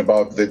mention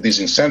about the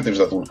disincentives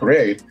that will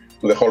create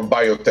to the whole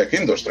biotech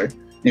industry,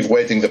 if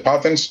waiting the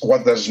patents,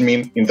 what does it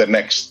mean in the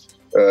next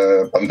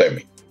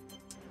pandemic?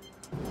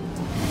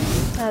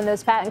 And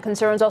this patent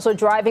concern is also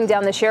driving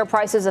down the share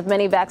prices of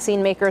many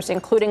vaccine makers,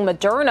 including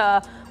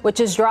Moderna, which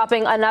is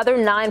dropping another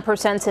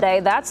 9% today.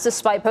 That's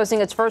despite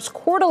posting its first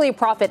quarterly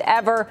profit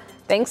ever,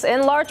 thanks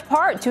in large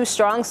part to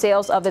strong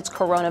sales of its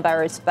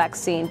coronavirus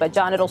vaccine. But,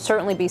 John, it'll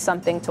certainly be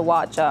something to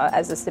watch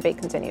as this debate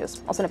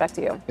continues. I'll send it back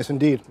to you. Yes,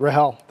 indeed.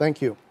 Rahel,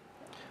 thank you.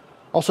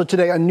 Also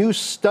today, a new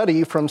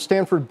study from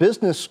Stanford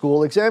Business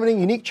School examining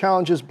unique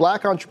challenges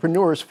black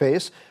entrepreneurs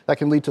face that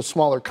can lead to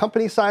smaller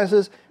company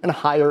sizes and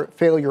higher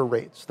failure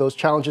rates. Those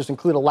challenges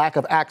include a lack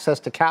of access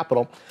to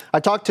capital.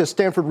 I talked to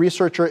Stanford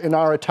researcher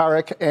Inara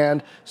Tariq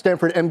and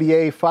Stanford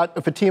MBA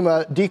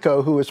Fatima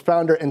Diko, who is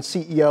founder and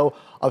CEO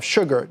of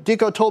Sugar.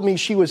 Diko told me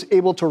she was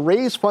able to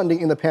raise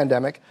funding in the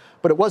pandemic,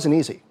 but it wasn't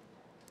easy.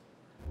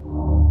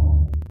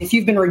 If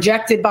you've been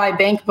rejected by a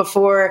bank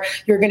before,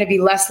 you're going to be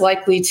less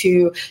likely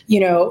to,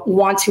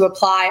 want to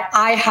apply.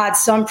 I had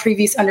some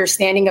previous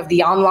understanding of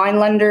the online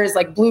lenders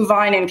like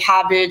Bluevine and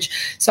Kabbage.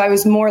 So I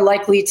was more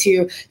likely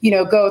to,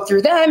 go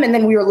through them. And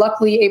then we were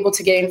luckily able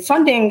to gain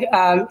funding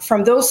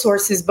from those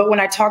sources. But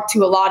when I talked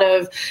to a lot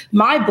of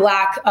my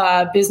Black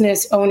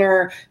business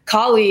owner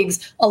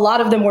colleagues, a lot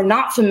of them were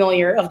not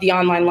familiar of the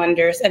online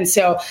lenders. And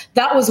so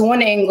that was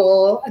one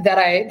angle that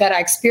I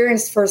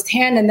experienced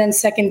firsthand. And then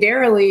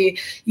secondarily,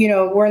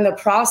 we're in the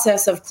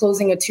process of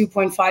closing a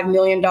 $2.5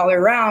 million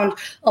round.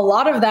 A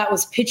lot of that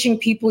was pitching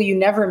people you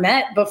never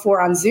met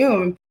before on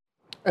Zoom.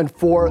 And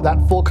for that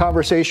full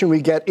conversation,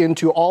 we get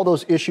into all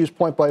those issues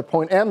point by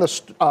point and the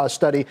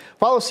study.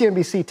 Follow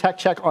CNBC Tech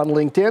Check on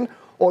LinkedIn,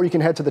 or you can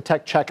head to the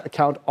Tech Check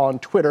account on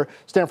Twitter.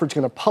 Stanford's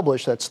going to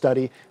publish that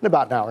study in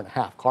about an hour and a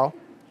half. Carl?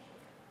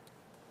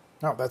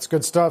 Oh, that's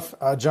good stuff,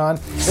 John.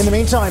 In the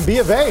meantime, B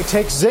of A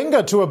takes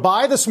Zynga to a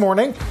buy this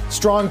morning.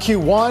 Strong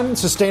Q1,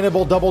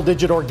 sustainable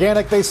double-digit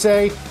organic, they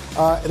say.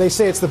 They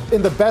say it's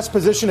in the best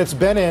position it's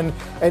been in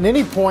at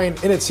any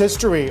point in its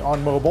history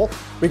on mobile.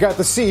 We got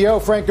the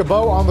CEO, Frank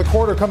Gibeau, on the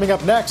quarter coming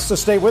up next, so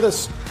stay with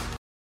us.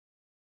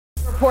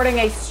 Reporting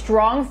a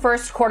strong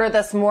first quarter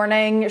this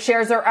morning.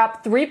 Shares are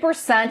up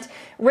 3%,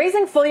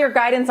 raising full-year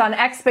guidance on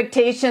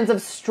expectations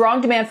of strong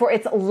demand for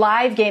its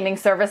live gaming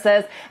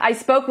services. I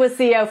spoke with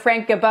CEO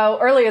Frank Gibeau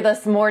earlier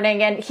this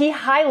morning, and he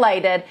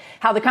highlighted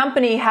how the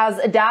company has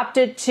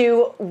adapted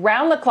to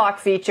round-the-clock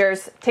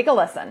features. Take a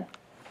listen.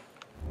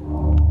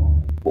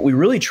 What we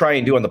really try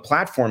and do on the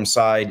platform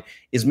side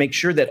is make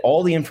sure that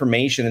all the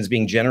information is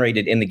being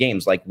generated in the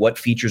games, like what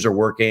features are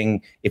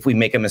working. If we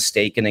make a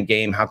mistake in a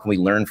game, how can we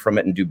learn from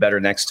it and do better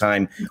next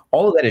time?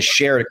 All of that is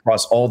shared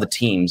across all the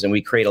teams. And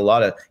we create a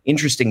lot of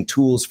interesting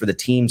tools for the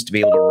teams to be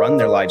able to run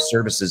their live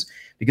services,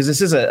 because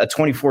this is a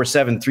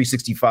 24/7,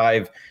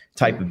 365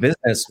 type of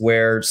business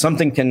where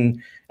something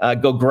can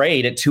go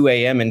great at 2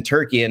 a.m. in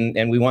Turkey,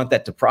 and we want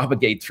that to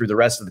propagate through the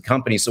rest of the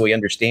company so we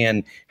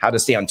understand how to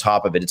stay on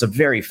top of it. It's a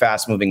very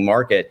fast-moving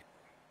market.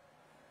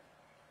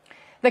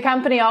 The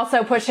company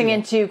also pushing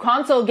into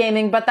console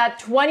gaming, but that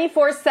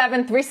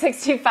 24/7,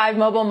 365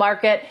 mobile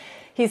market,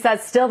 he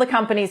says, still the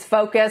company's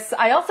focus.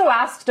 I also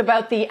asked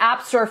about the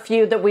App Store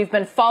feud that we've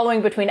been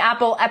following between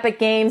Apple, Epic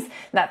Games,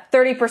 that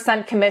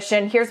 30%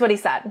 commission. Here's what he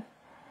said.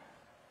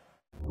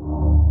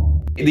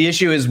 The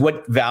issue is,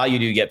 what value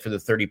do you get for the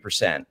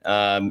 30%?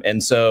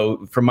 And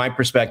so from my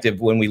perspective,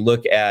 when we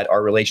look at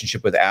our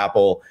relationship with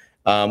Apple,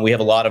 we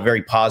have a lot of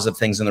very positive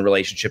things in the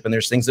relationship, and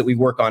there's things that we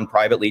work on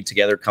privately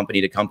together,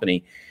 company to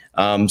company.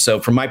 So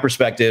from my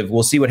perspective,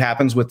 we'll see what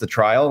happens with the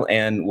trial,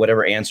 and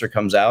whatever answer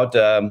comes out,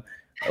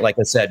 like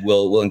I said,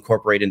 we'll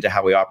incorporate into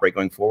how we operate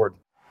going forward.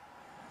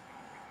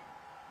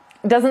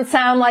 Doesn't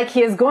sound like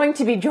he is going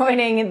to be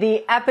joining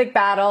the epic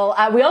battle.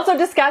 We also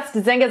discussed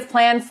Zynga's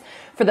plans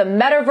for the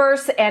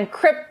metaverse and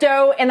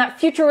crypto and that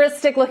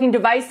futuristic looking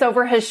device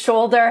over his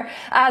shoulder.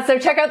 So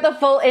check out the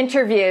full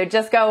interview.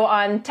 Just go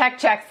on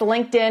TechCheck's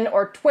LinkedIn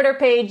or Twitter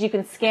page. You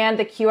can scan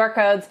the QR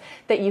codes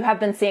that you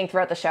have been seeing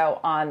throughout the show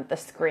on the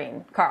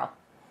screen. Carl.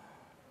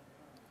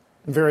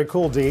 Very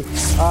cool, Dee.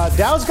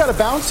 Dow's got a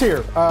bounce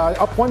here,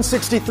 up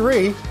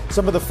 163.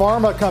 Some of the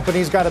pharma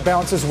companies got a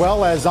bounce as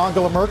well, as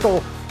Angela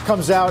Merkel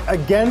comes out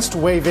against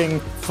waiving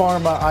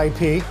pharma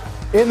IP.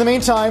 In the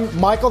meantime,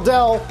 Michael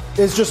Dell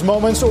is just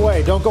moments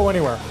away. Don't go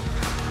anywhere.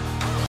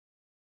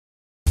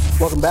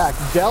 Welcome back.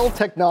 Dell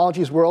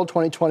Technologies World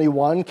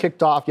 2021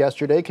 kicked off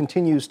yesterday,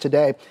 continues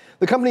today.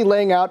 The company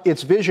laying out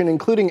its vision,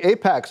 including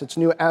Apex, its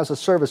new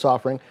as-a-service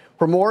offering.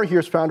 For more,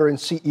 here's founder and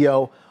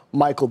CEO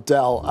Michael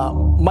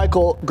Dell.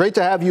 Michael, great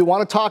to have you.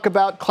 Want to talk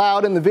about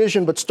cloud and the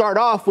vision, but start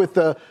off with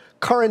the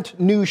current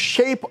new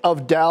shape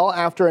of Dell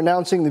after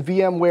announcing the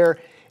VMware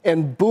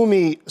and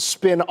Boomi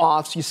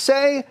spin-offs. You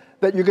say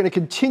that you're going to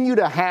continue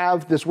to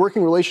have this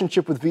working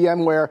relationship with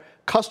VMware.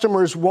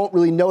 Customers won't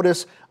really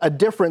notice a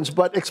difference,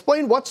 but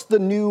explain what's the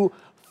new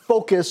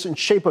focus and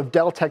shape of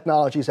Dell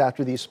Technologies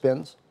after these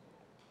spins?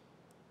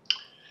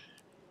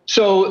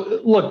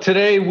 So, look,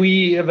 today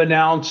we have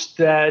announced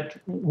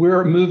that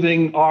we're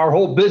moving our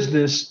whole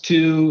business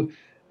to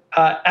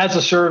as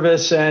a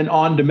service and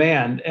on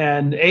demand.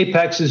 And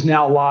Apex is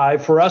now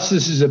live. For us,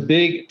 this is a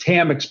big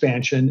TAM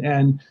expansion.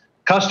 And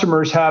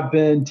customers have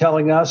been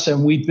telling us,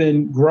 and we've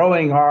been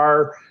growing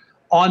our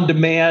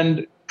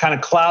on-demand kind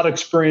of cloud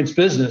experience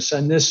business.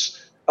 And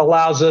this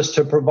allows us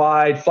to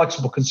provide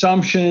flexible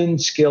consumption,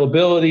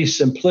 scalability,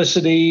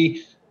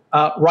 simplicity.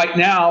 Right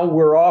now,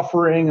 we're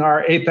offering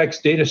our Apex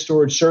data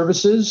storage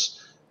services.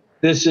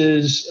 This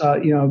is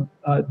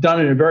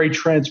done in a very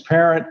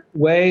transparent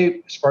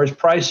way as far as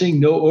pricing,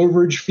 no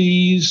overage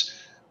fees.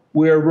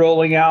 We're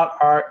rolling out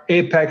our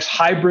Apex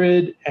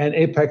hybrid and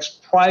Apex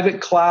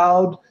private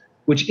cloud,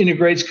 which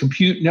integrates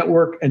compute,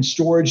 network, and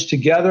storage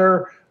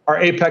together. Our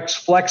Apex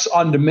Flex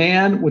on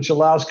Demand, which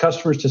allows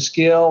customers to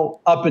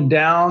scale up and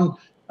down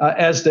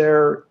as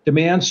their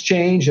demands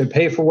change and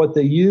pay for what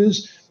they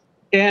use.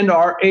 And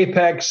our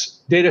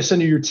Apex Data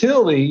Center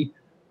Utility,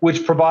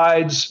 which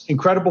provides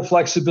incredible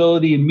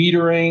flexibility in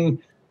metering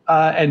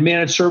and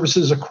managed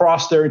services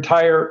across their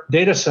entire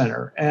data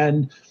center.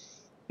 And,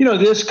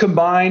 this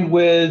combined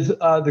with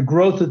the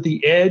growth at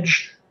the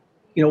edge,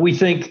 we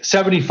think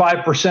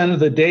 75% of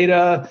the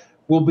data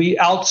will be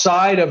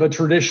outside of a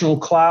traditional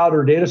cloud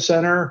or data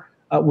center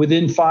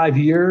within 5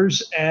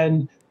 years,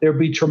 and there'll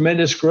be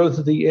tremendous growth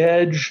at the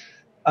edge.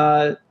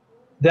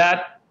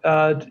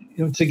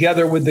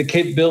 Together with the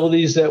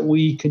capabilities that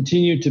we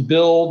continue to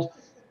build,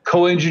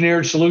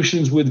 co-engineered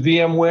solutions with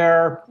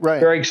VMware,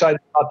 very excited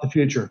about the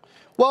future.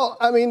 Well,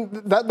 I mean,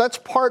 that's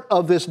part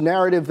of this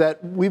narrative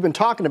that we've been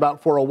talking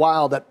about for a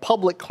while, that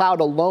public cloud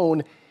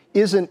alone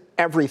isn't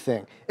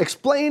everything.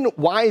 Explain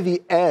why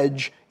the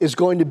edge is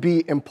going to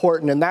be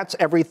important, and that's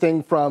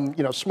everything from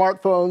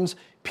smartphones,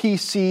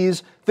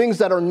 PCs, things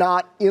that are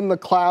not in the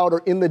cloud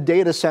or in the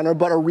data center,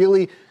 but are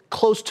really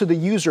close to the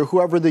user,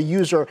 whoever the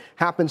user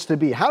happens to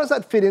be. How does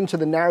that fit into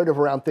the narrative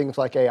around things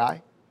like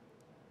AI?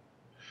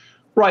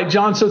 Right,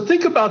 John. So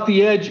think about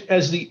the edge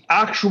as the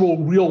actual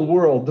real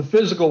world, the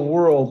physical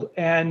world.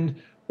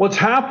 And what's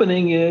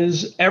happening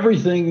is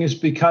everything is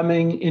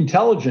becoming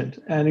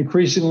intelligent and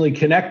increasingly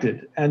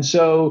connected. And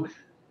so,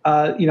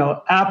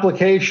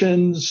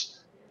 applications,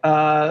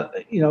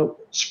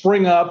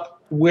 spring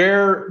up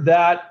where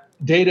that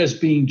data is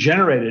being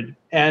generated,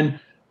 and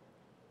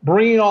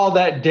bringing all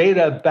that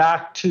data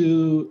back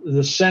to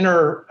the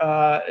center,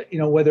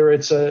 whether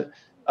it's a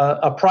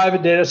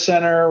private data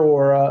center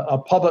or a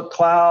public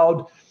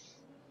cloud,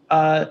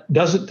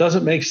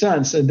 doesn't make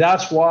sense. And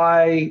that's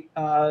why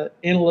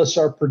analysts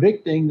are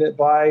predicting that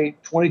by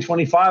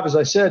 2025, as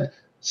I said,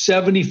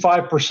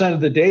 75%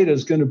 of the data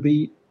is going to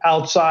be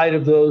outside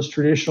of those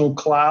traditional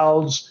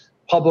clouds,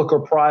 public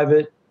or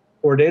private,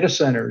 or data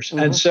centers. Mm-hmm.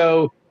 And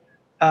so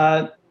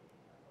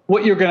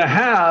what you're going to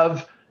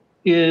have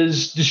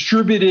is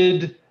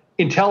distributed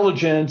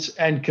intelligence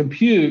and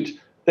compute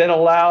that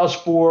allows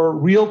for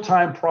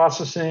real-time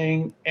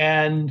processing,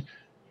 and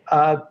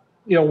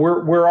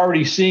we're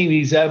already seeing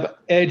these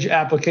edge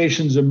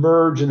applications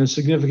emerge in a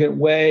significant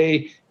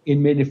way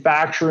in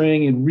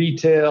manufacturing, in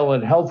retail,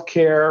 and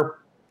healthcare.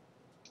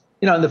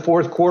 In the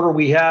fourth quarter,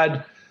 we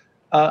had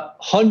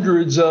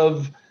hundreds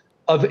of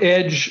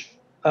edge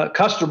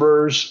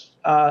customers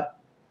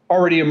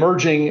already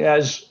emerging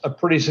as a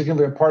pretty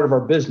significant part of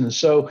our business.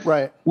 So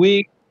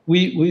we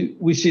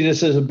see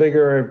this as a big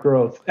area of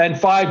growth. And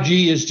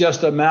 5G is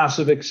just a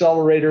massive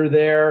accelerator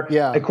there.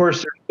 Yeah. Of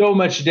course, there's so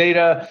much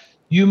data.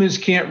 Humans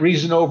can't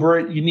reason over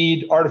it. You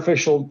need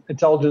artificial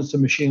intelligence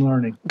and machine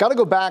learning. Got to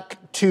go back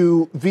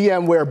to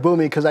VMware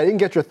Boomi because I didn't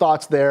get your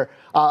thoughts there.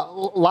 A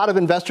lot of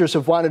investors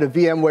have wanted a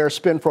VMware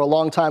spin for a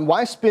long time.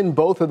 Why spin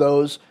both of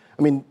those?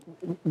 I mean,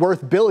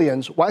 worth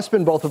billions. Why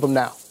spin both of them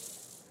now?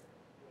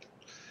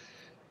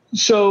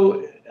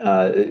 So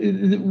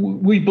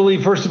we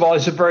believe, first of all,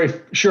 it's a very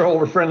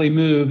shareholder-friendly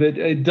move.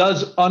 It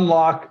does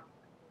unlock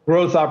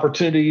growth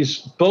opportunities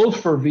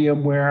both for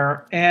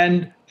VMware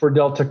and for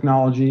Dell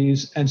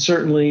Technologies, and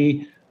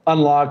certainly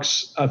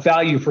unlocks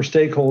value for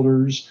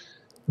stakeholders.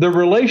 The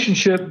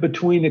relationship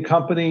between the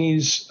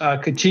companies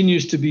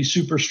continues to be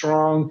super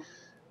strong.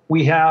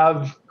 We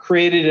have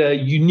created a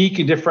unique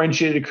and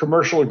differentiated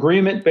commercial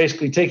agreement,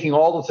 basically taking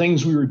all the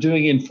things we were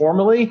doing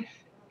informally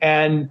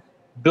and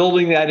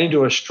building that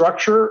into a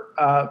structure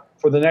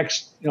for the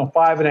next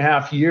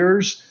 5.5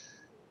 years.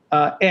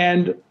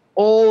 And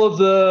all of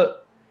the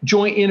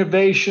joint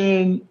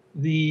innovation,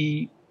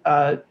 the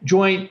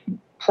joint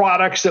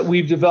products that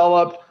we've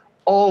developed,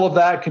 all of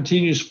that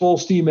continues full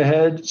steam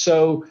ahead.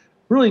 So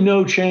really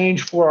no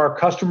change for our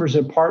customers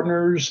and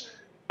partners.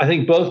 I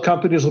think both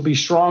companies will be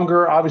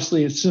stronger.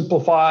 Obviously, it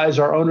simplifies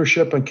our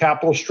ownership and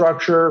capital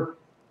structure.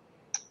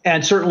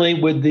 And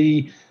certainly with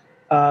the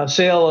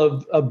sale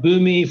of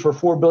Boomi for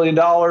 $4 billion,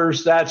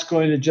 that's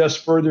going to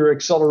just further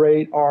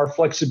accelerate our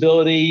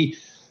flexibility,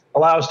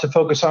 allow us to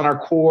focus on our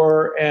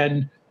core,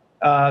 and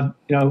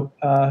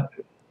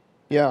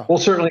will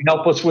certainly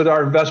help us with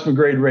our investment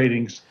grade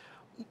ratings.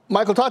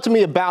 Michael, talk to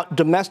me about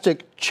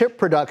domestic chip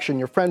production.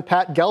 Your friend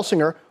Pat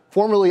Gelsinger,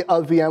 formerly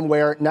of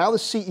VMware, now the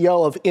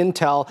CEO of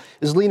Intel,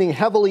 is leaning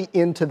heavily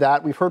into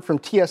that. We've heard from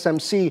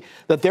TSMC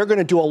that they're going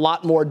to do a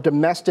lot more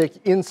domestic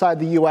inside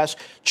the U.S.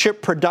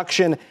 chip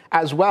production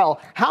as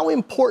well. How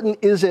important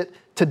is it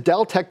to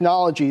Dell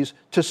Technologies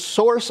to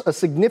source a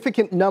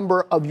significant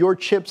number of your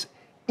chips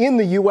in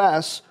the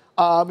U.S.,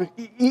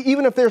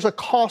 even if there's a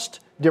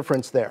cost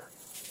difference there?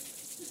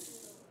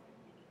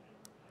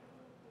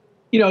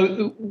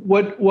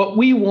 What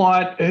we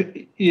want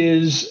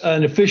is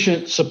an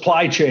efficient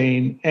supply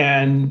chain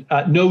and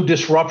no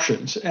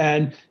disruptions.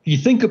 And you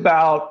think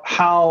about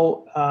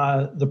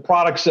how the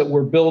products that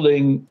we're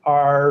building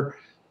are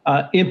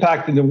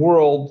impacting the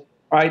world,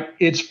 right?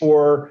 It's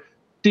for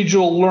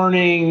digital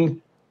learning,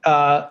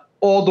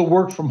 all the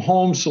work from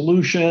home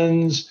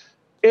solutions.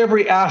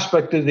 Every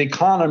aspect of the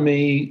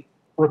economy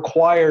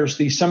requires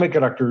these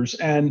semiconductors.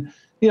 And,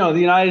 the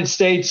United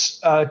States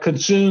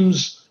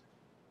consumes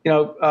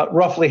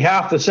roughly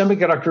half the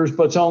semiconductors,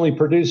 but it's only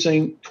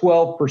producing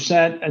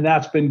 12%, and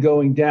that's been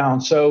going down.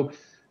 So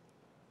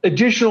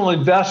additional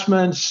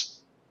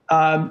investments,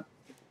 like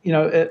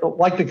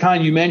the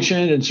kind you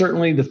mentioned, and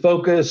certainly the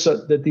focus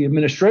that the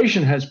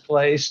administration has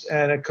placed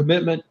and a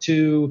commitment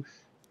to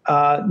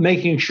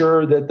making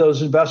sure that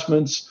those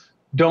investments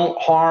don't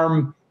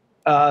harm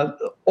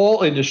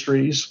all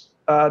industries.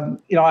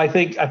 I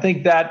think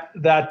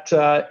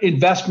that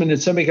investment in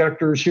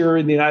semiconductors here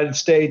in the United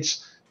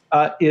States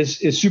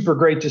is super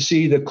great to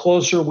see. The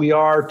closer we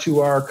are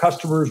to our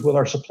customers with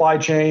our supply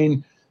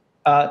chain,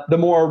 the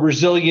more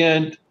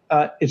resilient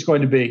it's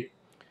going to be.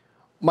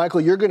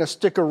 Michael, you're going to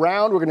stick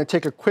around. We're going to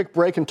take a quick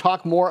break and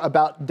talk more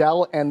about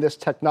Dell and this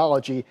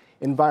technology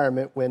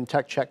environment when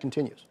Tech Check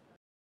continues.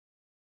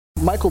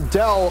 Michael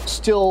Dell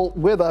still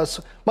with us.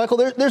 Michael,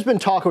 there's been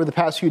talk over the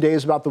past few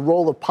days about the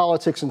role of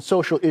politics and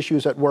social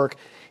issues at work.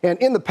 And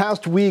in the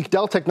past week,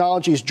 Dell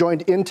Technologies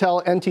joined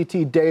Intel,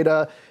 NTT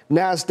Data,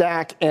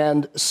 NASDAQ,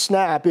 and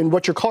Snap in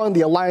what you're calling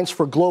the Alliance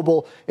for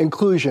Global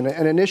Inclusion,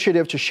 an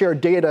initiative to share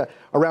data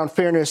around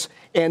fairness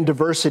and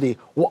diversity.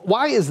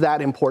 Why is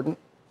that important?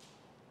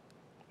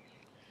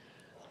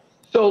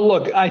 So,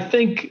 look, I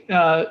think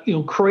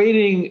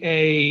creating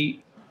a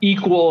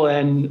equal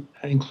and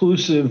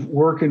inclusive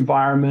work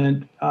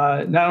environment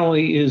not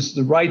only is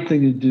the right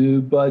thing to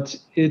do, but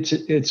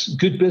it's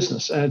good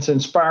business, and it's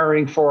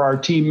inspiring for our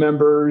team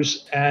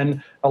members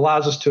and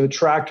allows us to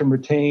attract and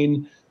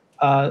retain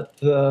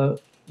the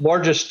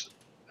largest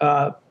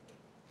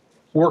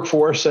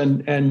workforce.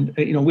 And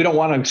we don't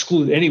want to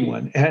exclude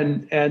anyone.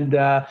 And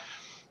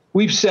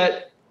we've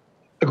set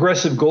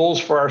aggressive goals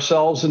for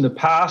ourselves in the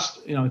past.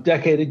 A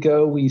decade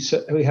ago, we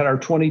had our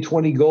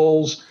 2020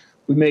 goals.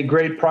 We made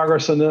great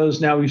progress on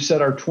those. Now we've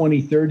set our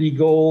 2030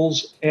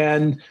 goals.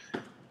 And,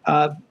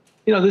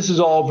 this is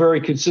all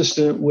very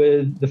consistent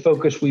with the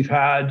focus we've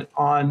had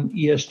on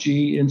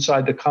ESG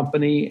inside the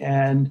company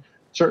and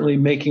certainly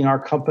making our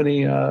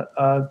company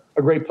a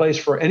great place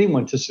for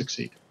anyone to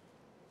succeed.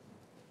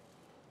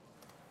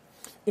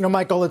 You know,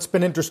 Michael, it's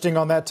been interesting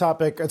on that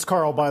topic. It's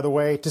Carl, by the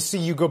way, to see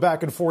you go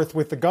back and forth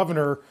with the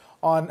governor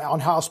on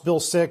House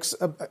Bill 6.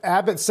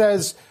 Abbott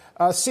says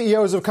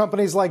CEOs of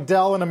companies like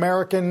Dell and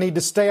American need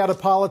to stay out of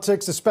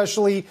politics,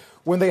 especially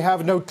when they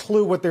have no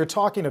clue what they're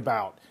talking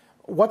about.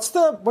 What's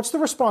the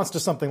response to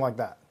something like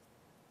that?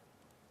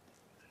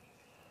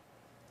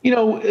 You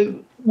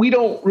know, we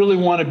don't really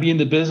want to be in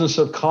the business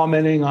of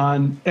commenting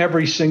on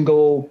every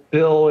single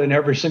bill in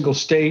every single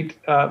state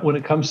when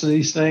it comes to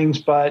these things.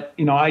 But,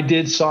 you know, I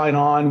did sign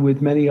on with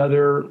many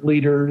other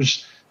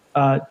leaders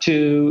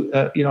to,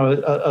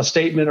 a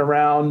statement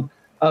around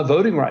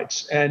voting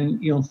rights,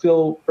 and, you know,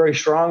 feel very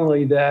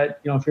strongly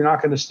that, you know, if you're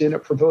not going to stand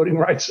up for voting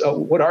rights,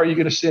 what are you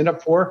going to stand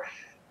up for?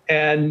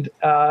 And,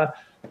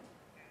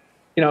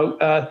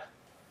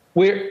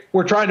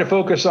 we're trying to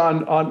focus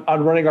on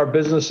running our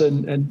business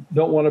and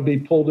don't want to be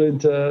pulled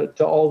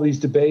into all these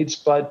debates.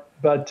 But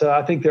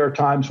I think there are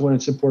times when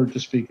it's important to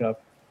speak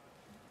up.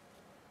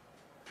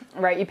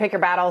 Right. You pick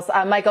your battles.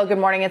 Michael, good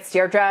morning. It's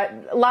Deirdre.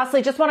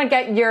 Lastly, just want to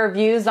get your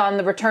views on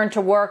the return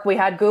to work. We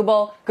had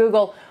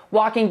Google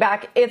walking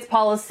back its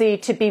policy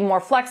to be more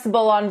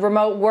flexible on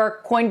remote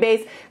work,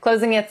 Coinbase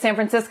closing its San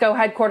Francisco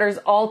headquarters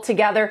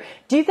altogether.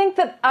 Do you think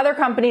that other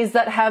companies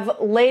that have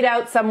laid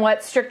out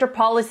somewhat stricter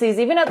policies,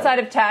 even outside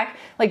of tech,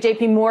 like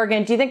JP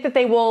Morgan, do you think that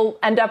they will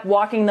end up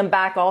walking them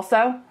back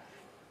also?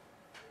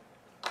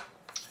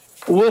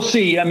 We'll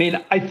see. I mean,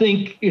 I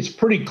think it's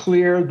pretty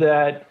clear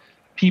that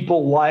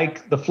people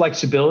like the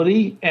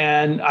flexibility,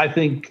 and I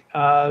think,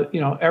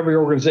 every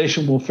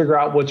organization will figure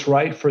out what's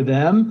right for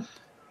them.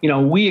 You know,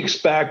 we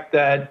expect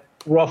that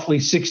roughly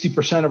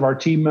 60% of our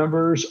team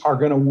members are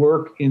going to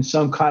work in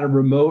some kind of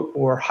remote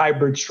or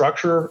hybrid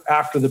structure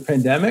after the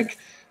pandemic.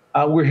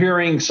 We're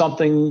hearing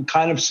something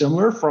kind of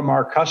similar from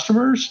our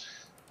customers.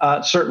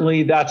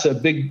 Certainly, that's a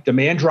big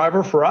demand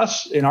driver for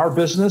us in our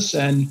business,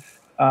 and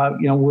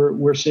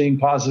we're seeing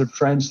positive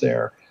trends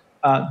there.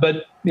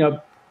 But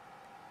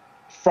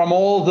from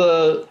all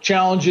the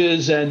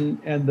challenges and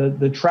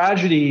the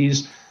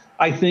tragedies,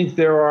 I think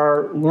there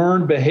are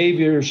learned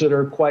behaviors that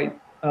are quite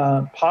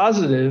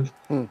positive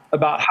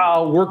about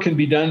how work can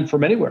be done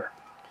from anywhere.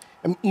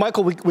 And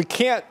Michael, we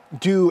can't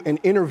do an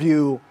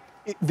interview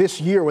this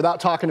year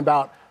without talking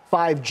about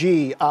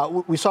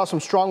 5G. We saw some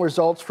strong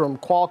results from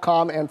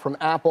Qualcomm and from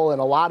Apple, and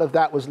a lot of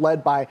that was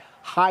led by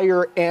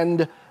higher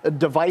end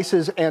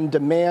devices and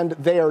demand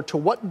there. To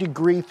what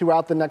degree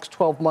throughout the next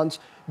 12 months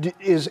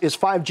is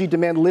 5G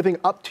demand living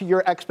up to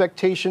your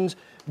expectations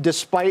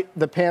despite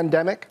the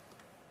pandemic?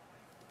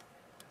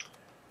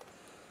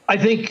 I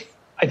think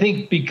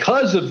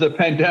because of the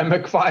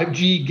pandemic,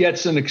 5G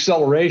gets an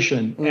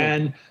acceleration.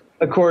 And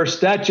of course,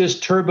 that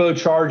just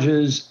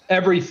turbocharges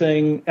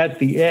everything at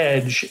the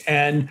edge.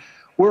 And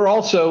we're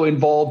also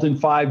involved in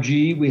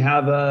 5G. We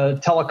have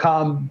a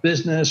telecom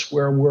business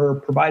where we're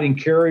providing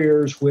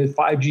carriers with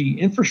 5G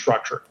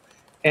infrastructure.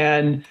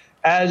 And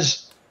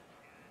as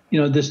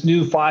this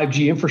new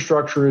 5G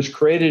infrastructure is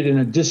created in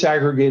a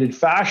disaggregated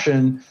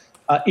fashion,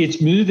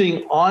 it's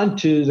moving on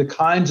to the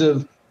kinds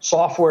of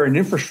software and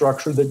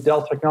infrastructure that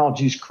Dell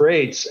Technologies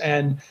creates.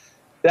 And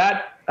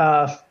that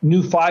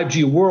new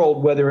 5G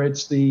world, whether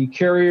it's the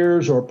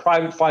carriers or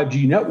private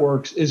 5G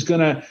networks, is going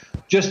to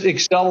just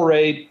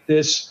accelerate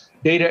this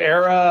data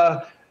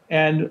era,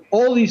 and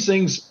all these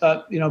things,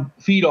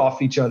 feed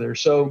off each other.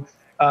 So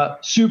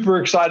super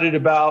excited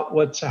about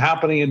what's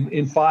happening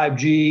in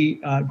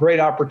 5G, great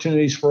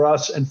opportunities for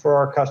us and for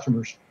our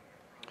customers.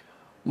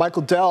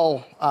 Michael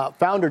Dell,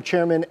 founder,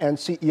 chairman, and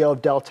CEO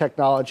of Dell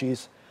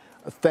Technologies.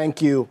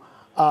 Thank you.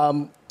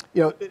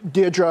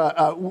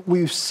 Deirdre,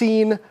 we've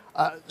seen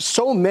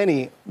so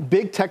many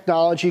big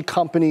technology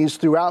companies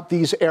throughout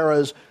these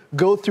eras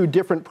go through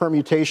different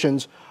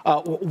permutations.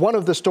 One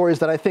of the stories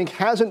that I think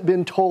hasn't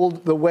been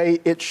told the way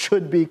it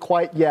should be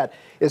quite yet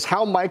is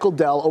how Michael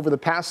Dell, over the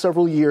past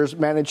several years,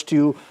 managed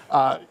to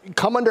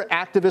come under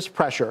activist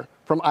pressure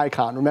from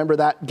Icahn. Remember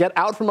that? Get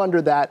out from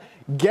under that,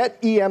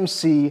 get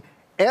EMC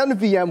and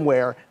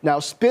VMware, now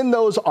spin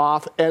those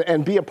off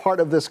and be a part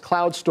of this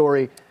cloud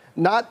story.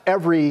 Not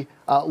every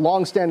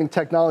long-standing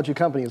technology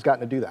company has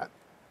gotten to do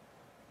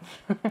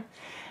that.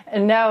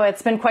 No,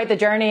 it's been quite the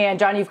journey. And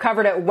John, you've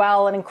covered it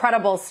well, an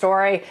incredible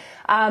story.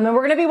 And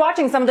we're going to be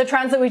watching some of the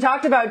trends that we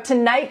talked about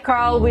tonight,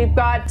 Carl. We've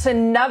got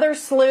another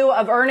slew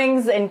of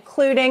earnings,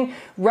 including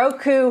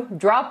Roku,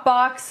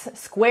 Dropbox,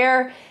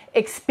 Square,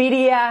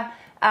 Expedia.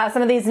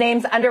 Some of these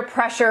names under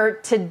pressure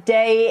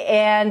today.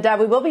 And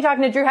we will be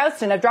talking to Drew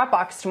Houston of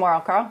Dropbox tomorrow,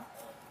 Carl.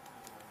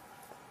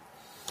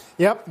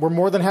 Yep, we're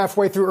more than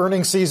halfway through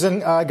earnings season,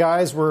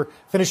 guys. We're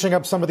finishing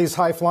up some of these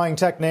high-flying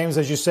tech names,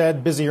 as you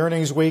said, busy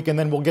earnings week, and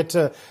then we'll get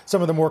to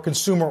some of the more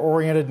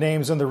consumer-oriented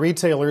names and the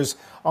retailers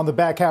on the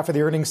back half of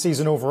the earnings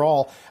season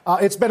overall.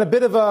 It's been a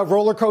bit of a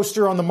roller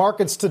coaster on the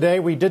markets today.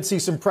 We did see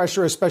some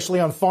pressure, especially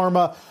on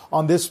pharma,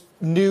 on this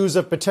news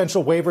of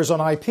potential waivers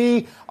on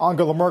IP.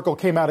 Angela Merkel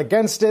came out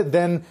against it.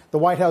 Then the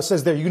White House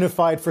says they're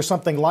unified for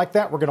something like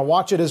that. We're going to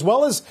watch it, as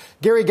well as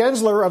Gary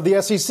Gensler of the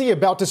SEC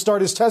about to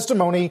start his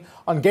testimony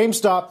on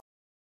GameStop.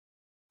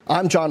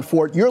 I'm John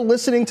Fort. You're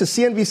listening to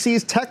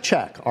CNBC's Tech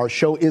Check. Our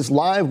show is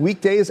live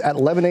weekdays at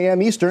 11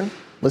 a.m. Eastern.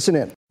 Listen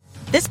in.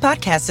 This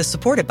podcast is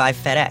supported by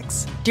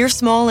FedEx. Dear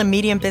small and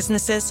medium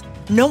businesses,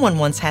 no one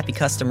wants happy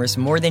customers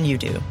more than you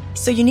do.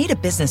 So you need a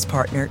business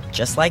partner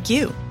just like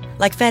you.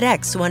 Like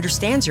FedEx, who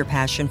understands your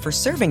passion for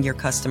serving your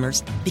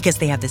customers because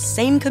they have the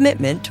same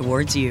commitment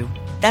towards you.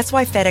 That's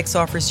why FedEx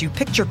offers you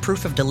picture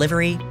proof of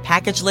delivery,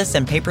 packageless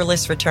and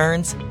paperless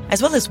returns,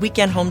 as well as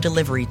weekend home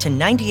delivery to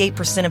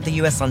 98% of the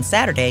U.S. on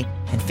Saturday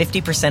and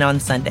 50% on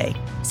Sunday.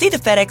 See the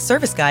FedEx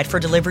service guide for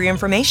delivery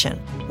information.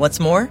 What's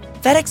more,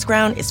 FedEx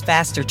Ground is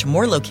faster to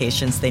more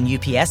locations than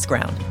UPS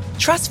Ground.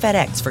 Trust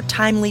FedEx for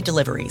timely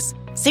deliveries.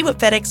 See what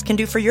FedEx can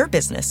do for your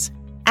business.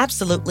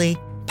 Absolutely,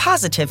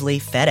 positively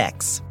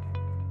FedEx.